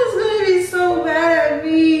mom is gonna be so mad at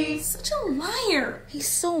me. He's such a liar. He's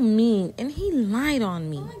so mean, and he lied on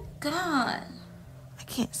me. Oh my God. I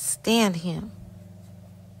can't stand him.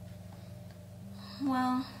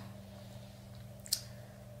 Well,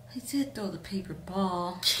 I did throw the paper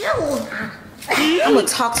ball. Chill. I'm gonna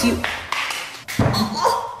talk to you.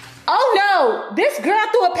 Oh no! This girl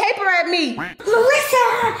threw a paper at me! Melissa,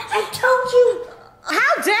 I told you.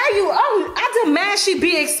 How dare you! Oh, I demand she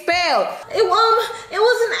be expelled! It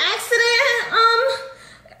was an accident.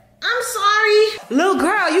 I'm sorry. Little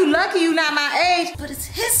girl, you lucky you not my age. But it's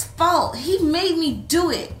his fault. He made me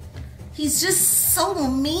do it. He's just so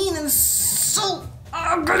mean and so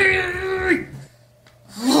ugly.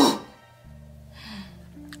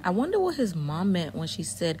 I wonder what his mom meant when she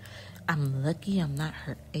said, "I'm lucky I'm not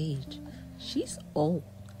her age." She's old.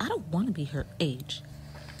 I don't want to be her age.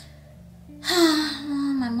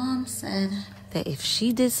 My mom said that if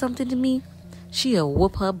she did something to me, she'll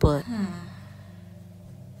whoop her butt.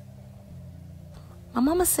 My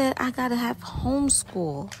mama said I gotta have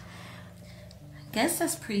homeschool. I guess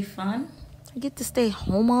that's pretty fun. I get to stay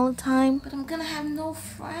home all the time, but I'm gonna have no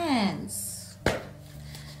friends.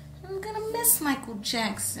 I'm gonna miss Michael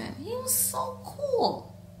Jackson. He was so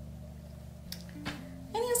cool.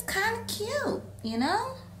 And he was kind of cute, you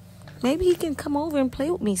know? Maybe he can come over and play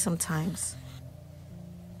with me sometimes.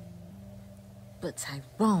 But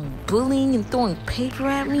Tyrone bullying and throwing paper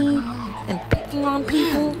at me and picking on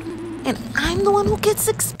people, and I'm the one who gets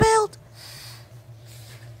expelled.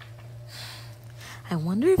 I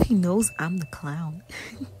wonder if he knows I'm the clown.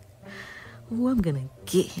 Ooh, I'm gonna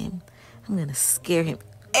get him. I'm gonna scare him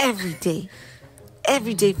every day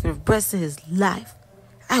for the rest of his life.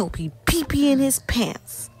 I hope he pee-pee in his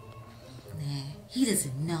pants. Nah, he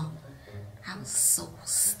doesn't know. I was so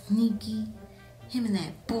sneaky. Him and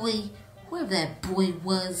that boy, whoever that boy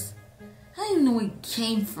was, I don't even know where he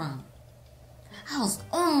came from. I was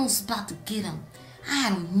almost about to get him. I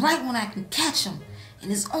had him right when I can catch him in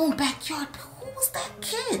his own backyard. But who was that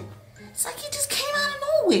kid? It's like he just came out of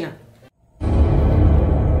nowhere.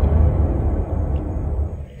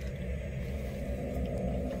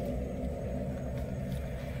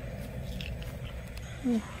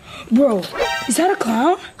 Bro, is that a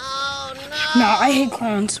clown? Oh, no. Nah, I hate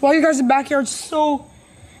clowns. Why are you guys in the backyard so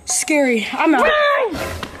scary? I'm out.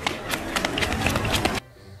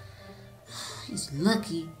 He's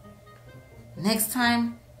lucky. Next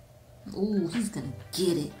time, ooh, he's gonna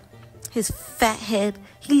get it. His fat head,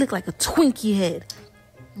 he looked like a Twinkie head.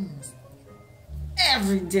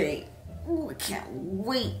 Every day. Ooh, I can't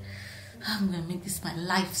wait. I'm gonna make this my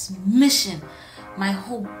life's mission. My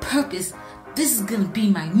whole purpose. This is gonna be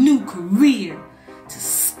my new career. To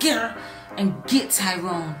get her and get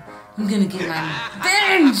Tyrone. I'm gonna get my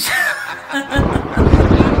revenge.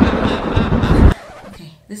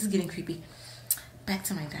 Okay, this is getting creepy. Back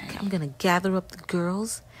to my diary. I'm gonna gather up the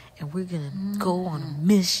girls and we're gonna go on a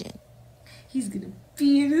mission. He's gonna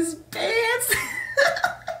pee in his pants.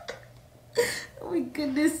 Oh my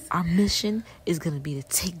goodness. Our mission is gonna be to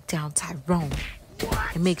take down Tyrone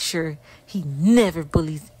and make sure he never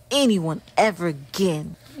bullies anyone ever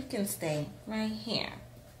again. You can stay right here.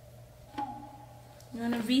 You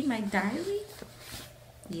wanna read my diary?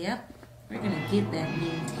 Yep. We're gonna get that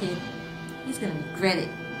mean kid. He's gonna regret it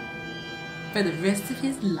for the rest of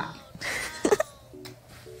his life.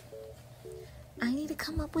 I need to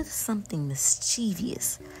come up with something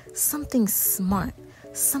mischievous, something smart,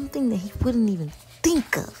 something that he wouldn't even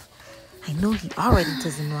think of. I know he already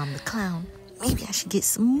doesn't know I'm the clown. Maybe I should get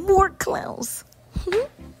some more clowns.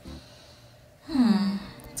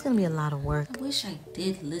 It's gonna be a lot of work. I wish I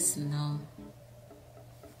did listen though.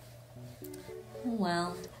 Oh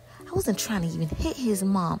well. I wasn't trying to even hit his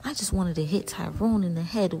mom. I just wanted to hit Tyrone in the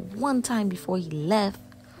head one time before he left.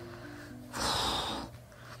 I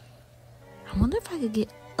wonder if I could get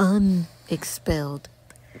unexpelled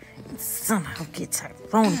and somehow get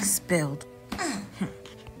Tyrone expelled.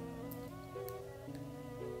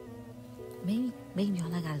 Maybe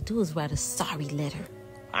all I gotta do is write a sorry letter.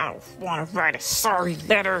 I don't want to write a sorry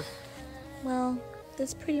letter. Well,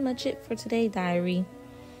 that's pretty much it for today, diary.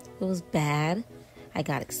 It was bad. I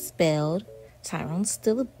got expelled. Tyrone's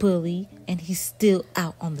still a bully, and he's still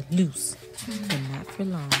out on the loose. But not for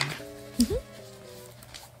long.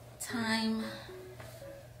 Time.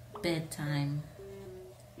 Bedtime.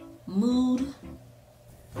 Mood.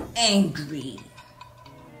 Angry.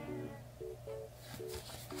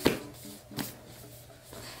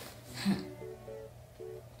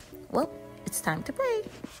 Well, it's time to pray.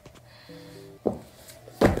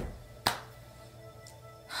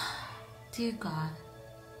 Dear God,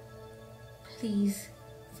 please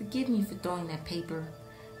forgive me for throwing that paper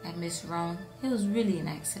at Miss Roan. It was really an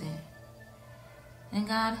accident. And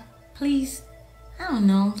God, please, I don't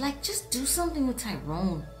know, like just do something with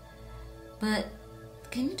Tyrone. But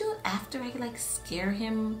can you do it after I like scare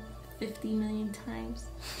him 50 million times?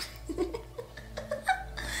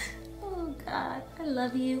 Oh God, I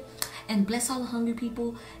love you. And bless all the hungry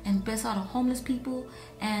people, and bless all the homeless people,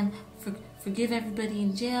 and forgive everybody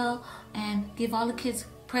in jail, and give all the kids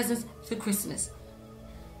presents for Christmas.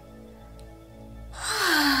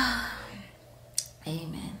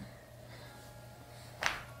 Amen.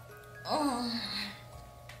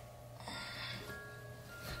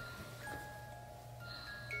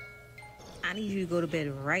 I need you to go to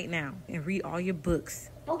bed right now and read all your books.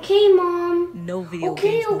 Okay, Mom. No video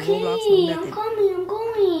games, no Roblox, no nothing. I'm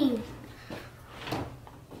going.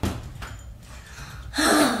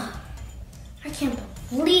 I can't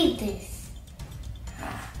believe this.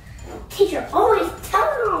 Teacher always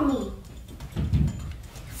telling on me.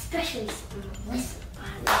 Especially Melissa.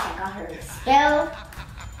 I got her expelled.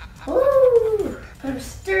 Ooh, but I'm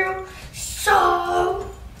still so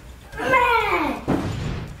mad.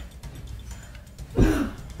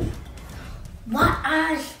 My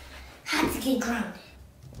eyes had to get grounded.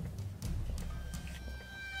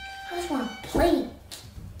 I just want to play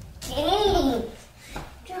games.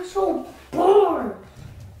 I'm so bored.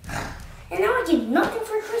 And now I get nothing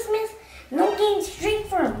for Christmas, no games straight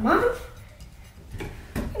for a month.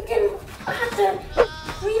 And then I have to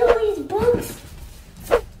read all these books.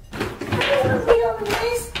 I don't want to read all of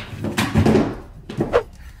this.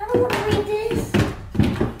 I don't want to read this.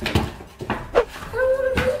 I don't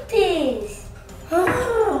want to read this.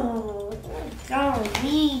 Oh,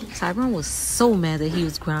 golly. Tyrone was so mad that he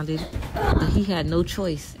was grounded, but he had no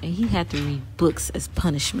choice, and he had to read books as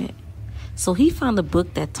punishment. So he found a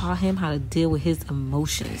book that taught him how to deal with his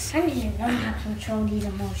emotions. I need to learn how to control these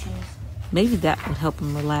emotions. Maybe that would help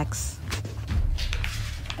him relax.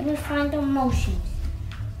 Let me find the emotions.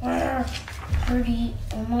 Where are the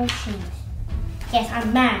emotions? Yes,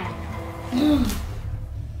 I'm mad. I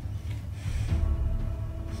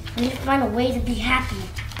need to find a way to be happy.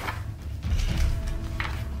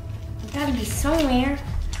 It's gotta be somewhere.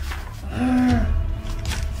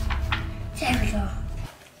 There we go.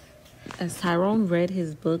 As Tyrone read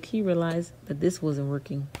his book, he realized that this wasn't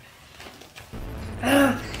working.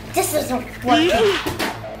 This isn't working.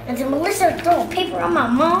 And then Melissa threw a paper on my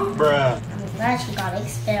mom. Bruh. I'm glad she got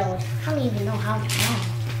expelled. I don't even know how to count.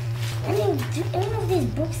 I mean, do any of these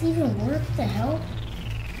books even work? What the hell?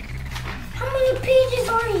 How many pages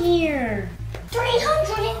are here?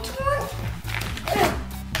 320?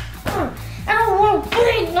 I don't want to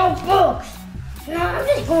read no books. No, I'm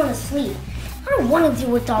just going to sleep. I don't want to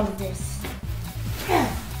deal with all of this.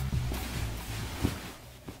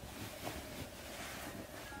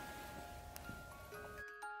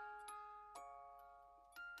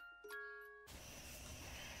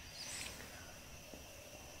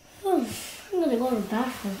 I'm gonna go to the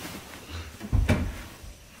bathroom.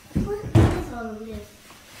 What is all of this?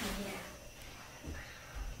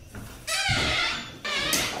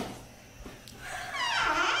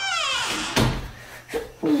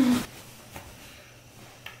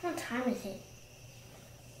 What time is it?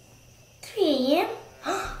 3 a.m.? I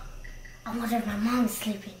wonder if my mom is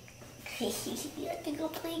sleeping. I can go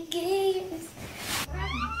play games.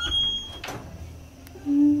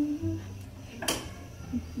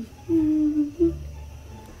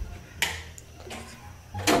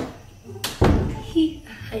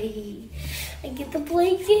 I get to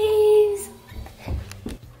play games.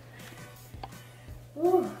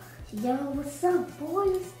 Ooh, yo, what's up,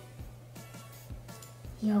 boys?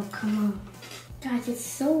 Yo, come on. Guys, it's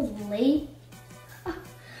so late.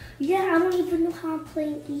 Yeah, I don't even know how I'm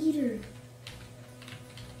playing either.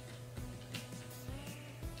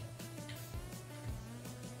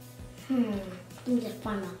 Let me just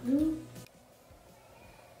find my room.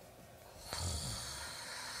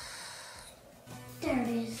 There it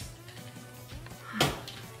is.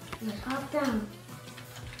 Let's hop down.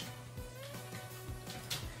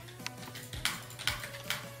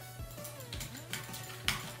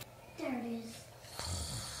 There it is.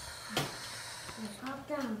 Let's hop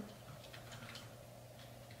down.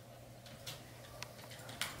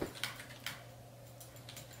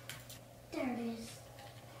 There it is.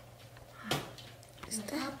 Is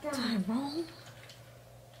that Tyrone?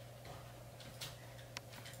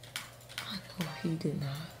 I know he did not.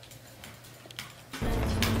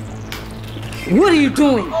 What are you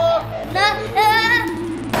doing? Nothing.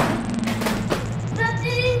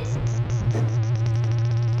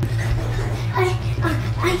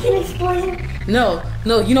 I can explain.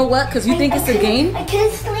 No, you know what? Because you think it's a game? I can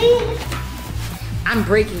explain. I'm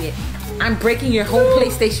breaking it. I'm breaking your whole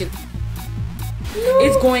PlayStation.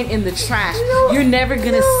 It's going in the trash. You're never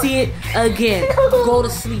gonna see it again. Go to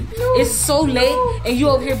sleep. It's so late and you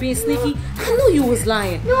over here being sneaky. I knew you was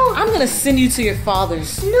lying. I'm gonna send you to your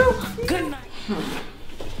father's. Good night.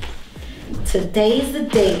 Today's the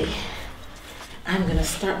day. I'm gonna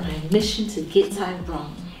start my mission to get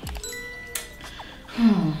Tyrone.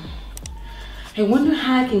 I wonder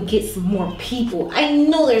how I can get some more people. I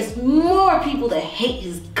know there's more people that hate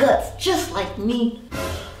his guts just like me.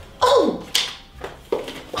 Oh!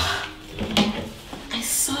 I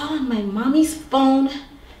saw on my mommy's phone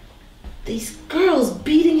these girls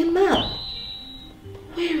beating him up.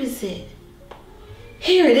 Where is it?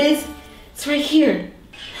 Here it is. It's right here.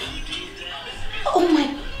 Oh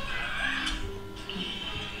my.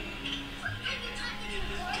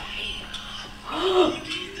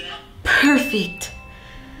 Perfect.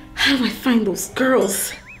 How do I find those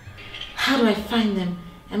girls? How do I find them?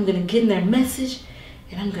 I'm gonna get in their message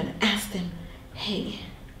and I'm gonna ask them, hey,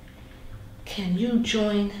 can you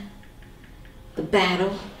join the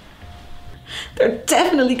battle? They're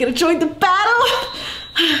definitely gonna join the battle.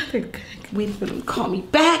 They're waiting for them to call me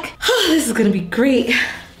back. This is gonna be great.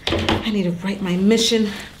 I need to write my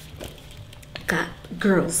mission. Got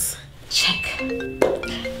girls. Check.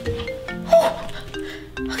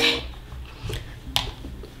 Okay.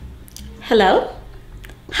 Hello?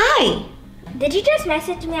 Hi. Did you just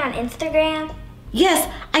message me on Instagram? Yes,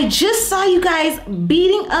 I just saw you guys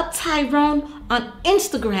beating up Tyrone on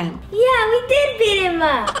Instagram. Yeah, we did beat him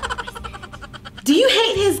up. Do you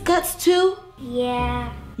hate his guts too?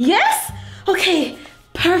 Yeah. Yes? Okay,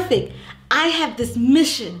 perfect. I have this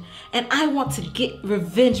mission and I want to get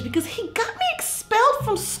revenge because he got me expelled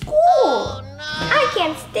from school. Oh, no. I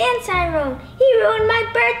can't stand Tyrone. He ruined my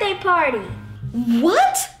birthday party.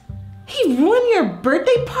 What? He ruined your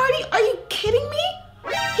birthday party? Are you kidding me?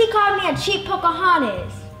 He called me a cheap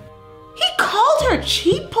Pocahontas. He called her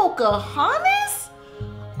cheap Pocahontas?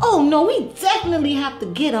 Oh no, we definitely have to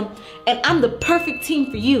get him, and I'm the perfect team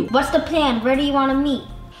for you. What's the plan? Where do you want to meet?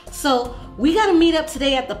 So, we gotta meet up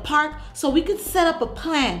today at the park so we can set up a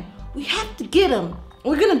plan. We have to get him.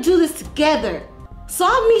 We're gonna do this together. So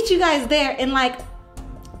I'll meet you guys there in like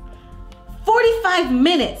 45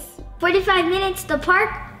 minutes. 45 minutes, the park?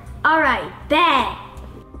 All right, bet.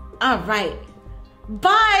 All right,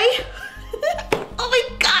 bye. Oh my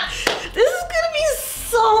God, this is gonna be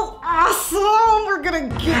so awesome. We're gonna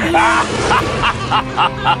get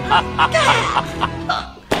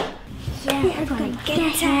Yeah, we're gonna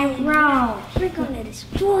get Tyrone. We're gonna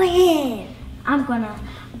destroy him. I'm gonna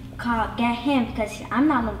get him because I'm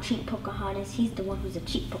not no cheap Pocahontas. He's the one who's a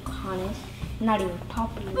cheap Pocahontas. Not even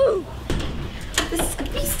popping. Ooh. This is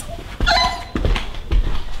gonna be so fun.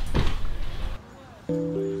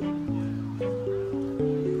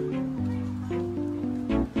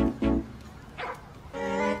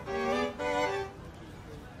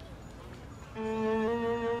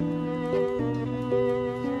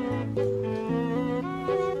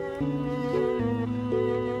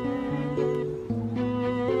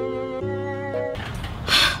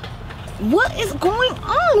 What is going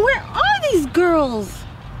on? Where are these girls?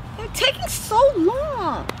 They're taking so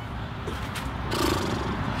long.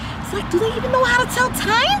 It's like, do they even know how to tell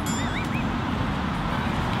time?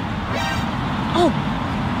 Oh,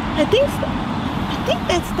 I think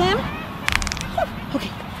that's them.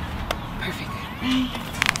 Okay, perfect.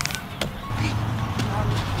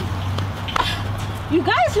 You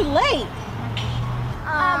guys are late.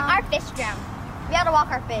 Our fish drowned. We had to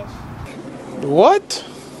walk our fish. What?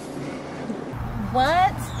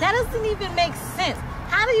 What? That doesn't even make sense.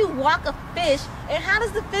 How do you walk a fish and how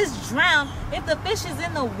does the fish drown if the fish is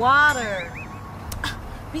in the water?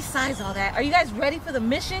 Besides all that, are you guys ready for the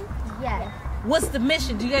mission? Yes. What's the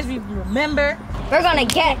mission? Do you guys even remember? We're gonna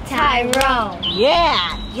get Tyrone.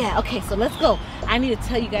 Yeah, okay, so let's go. I need to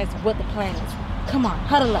tell you guys what the plan is. Come on,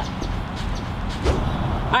 huddle up.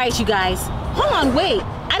 All right, you guys. Hold on, wait.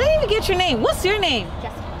 I didn't even get your name. What's your name?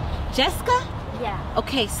 Jessica. Jessica? Yeah.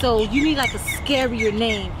 Okay, so you need like a scarier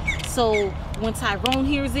name. So when Tyrone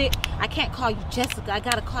hears it, I can't call you Jessica. I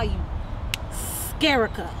gotta call you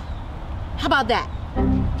Scarica. How about that?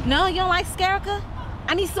 No, you don't like Scarica?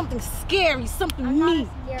 I need something scary, something mean.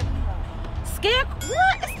 Scare?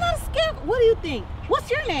 What? It's not a scare. What do you think? What's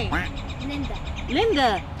your name? Linda.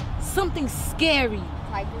 Linda. Something scary.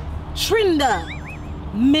 Tiger. Trinda.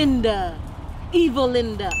 Minda. Evil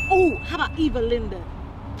Linda. Oh, how about Evil Linda?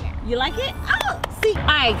 You like it? Oh, see. All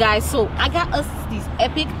right, guys. So I got us these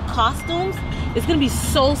epic costumes. It's gonna be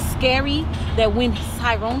so scary that when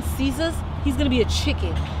Tyrone sees us, he's gonna be a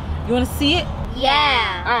chicken. You wanna see it?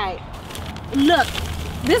 Yeah. All right. Look,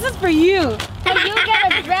 this is for you. So you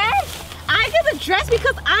get a dress? I get the dress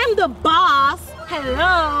because I'm the boss.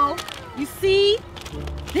 Hello. You see?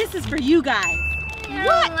 This is for you guys. I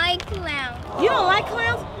What? don't like clowns. You don't like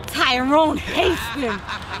clowns? Tyrone hates them.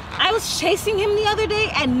 I was chasing him the other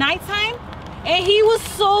day at nighttime and he was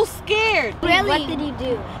so scared. Really? What did he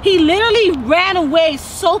do? He literally ran away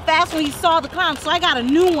so fast when he saw the clown. So I got a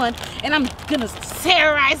new one and I'm gonna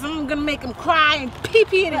terrorize him. I'm gonna make him cry and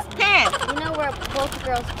pee-pee in his pants. You know we're both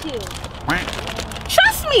girls too.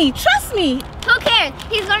 Trust me, trust me. Who cares?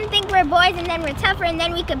 He's gonna think we're boys and then we're tougher and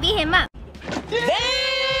then we could beat him up.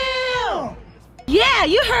 Damn! Yeah,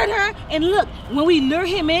 you heard her. And look, when we lure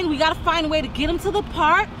him in, we gotta find a way to get him to the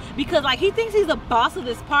park because like he thinks he's the boss of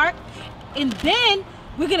this park. And then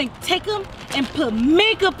we're gonna take him and put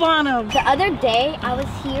makeup on him. The other day, I was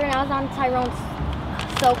here and I was on Tyrone's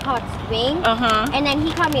so-called swing. And then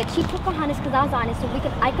he called me a cheap Pocahontas because I was on it. So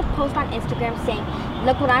I could post on Instagram saying,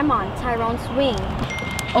 look what I'm on, Tyrone's swing.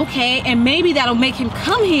 Okay, and maybe that'll make him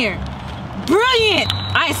come here. Brilliant!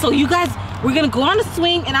 All right, so you guys, we're gonna go on the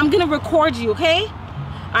swing and I'm gonna record you, okay?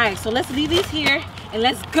 All right, so let's leave these here and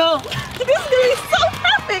let's go. This is gonna be so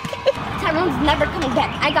perfect. Tyrone's never coming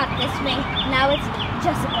back. I got this swing. Now it's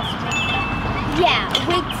Jessica's swing. Yeah,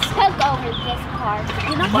 we took over this park.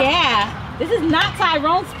 You know what? Yeah, this is not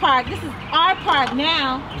Tyrone's park. This is our park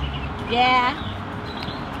now. Yeah,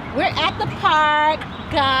 we're at the park,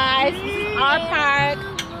 guys. This is our park.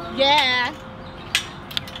 Yeah.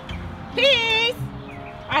 Peace.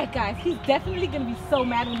 All right, guys. He's definitely gonna be so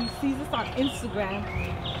mad when he sees us on Instagram.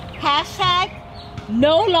 Hashtag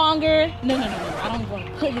no longer. No. I don't want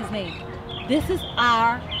to put his name. This is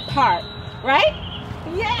our park, right?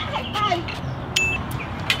 Yeah. Bye.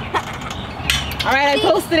 All right, I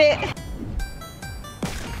posted it.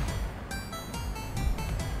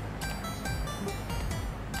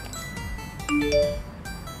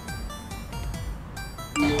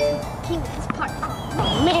 This park.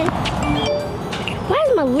 Oh man, why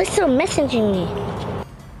is Melissa messaging me?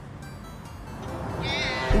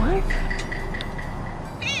 What?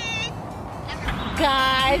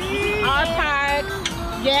 Guys, this is our park.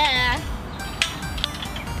 Yeah.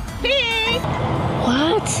 Peace.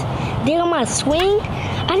 What? They on my swing?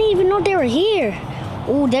 I didn't even know they were here.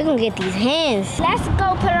 Ooh, they're gonna get these hands. Let's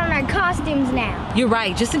go put on our costumes now. You're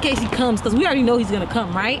right, just in case he comes, because we already know he's gonna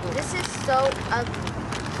come, right? This is so ugly.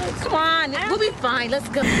 Come on, we'll be fine. Let's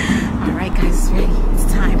go. All right, guys, it's ready.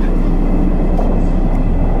 It's time.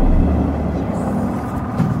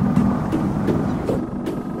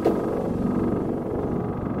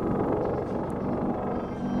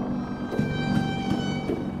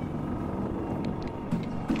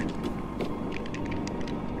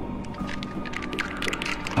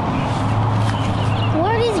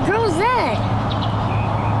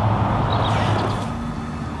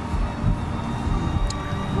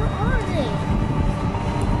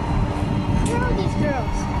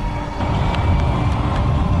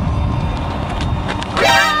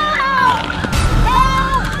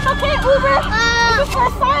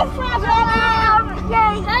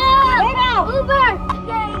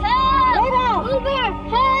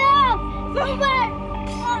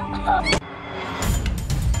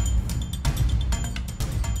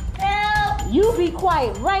 Help! You be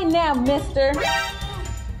quiet right now, mister.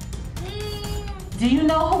 Do you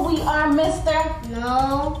know who we are, mister?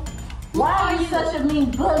 No. Why are you such a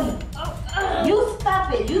mean bully? You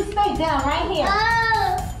stop it. You stay down right here.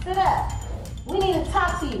 Sit up. We need to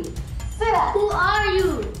talk to you. Sit up. Who are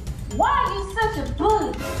you? Why are you such a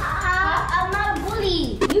bully? I'm not a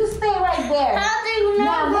bully. You stay right there. How do you know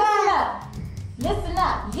Now listen that? up. Listen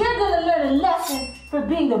up. You're gonna learn a lesson for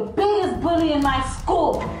being the biggest bully in my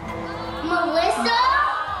school. Melissa?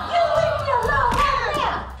 You leave me alone right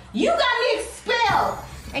now. You got me expelled.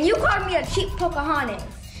 And you called me a cheap Pocahontas.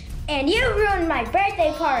 And you ruined my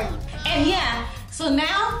birthday party. And yeah, so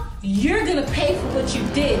now you're gonna pay for what you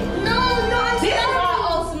did. No, I'm This is sorry.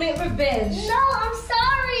 our ultimate revenge. No, I'm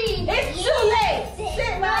sorry. It's too late.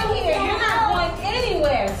 Sit right here. You're not going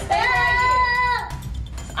anywhere. Stay right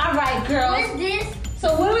here. All right, girls. What's this? So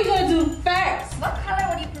what are we gonna do first? What color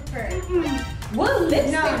would you prefer? What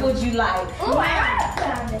lipstick would you like? Oh, I got a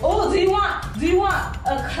clown. Oh, do you want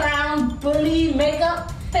a clown bully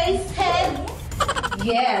makeup face head?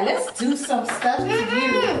 Yeah, let's do some stuff to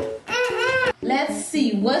you. Let's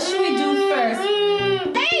see, what should we do first?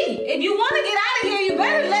 Hey, if you want to get out of here, you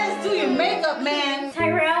better let us do your makeup, man.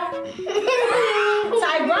 Tyrell.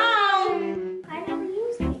 Tyrone. I never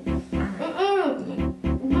used it.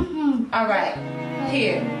 All right,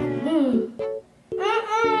 here.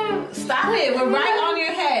 Stop it, we're right on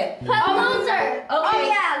your head. Loser. Okay. Oh,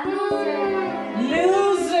 yeah,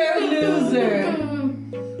 Loser.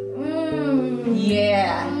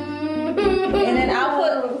 Yeah. And then I'll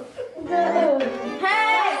put...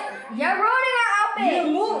 Hey, you're ruining our outfit.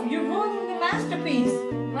 You're ruining the masterpiece.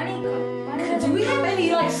 What do you Do we have any,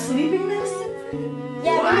 like, sleeping medicine?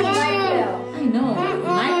 Yeah, I know.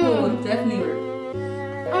 NyQuil would definitely work.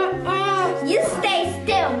 You stay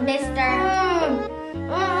still, mister.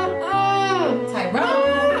 Tyrone.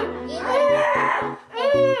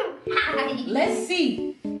 Let's see.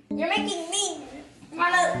 You're making me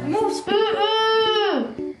wanna move.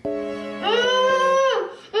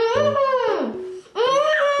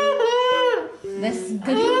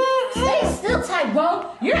 Stay still, Tyrone.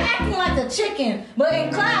 You're acting like a chicken, but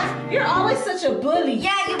in class, you're always such a bully.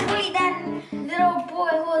 Yeah, you bullied that little boy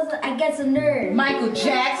who was, I guess, a nerd. Michael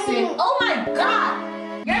Jackson. Oh my God.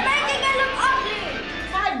 You're making it look ugly.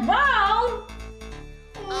 Tyrone.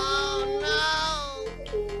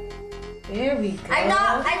 There we go. I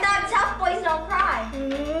thought tough boys don't cry.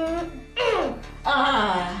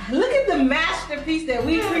 Look at the masterpiece that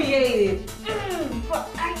we created.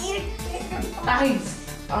 Nice.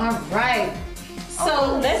 All right.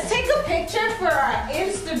 So let's take a picture for our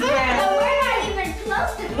Instagram. But we're not even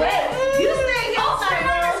close to Wait, you stay here, Oh, put it on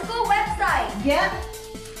the Tyrone. school website. Yep.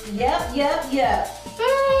 Yes.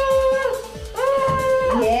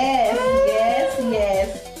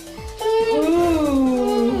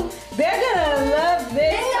 Ooh. They're gonna love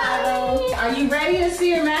this, Tyrone. Are you ready to see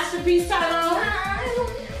your masterpiece, Tyrone?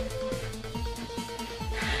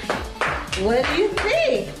 What do you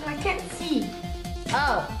think? I can't see.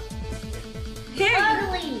 Oh. Here.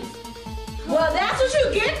 Ugly. Well, that's what you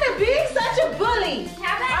get for being such a bully.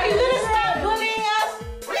 Are you gonna stop bullying us?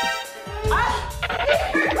 It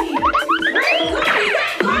hurt me. Where you going?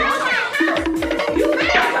 You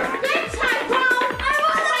better fix Tyrone.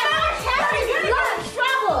 You're in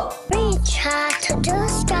trouble. Reach high to the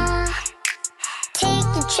sky. Take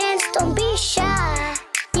the chance, don't be shy.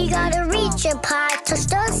 You gotta reach up high.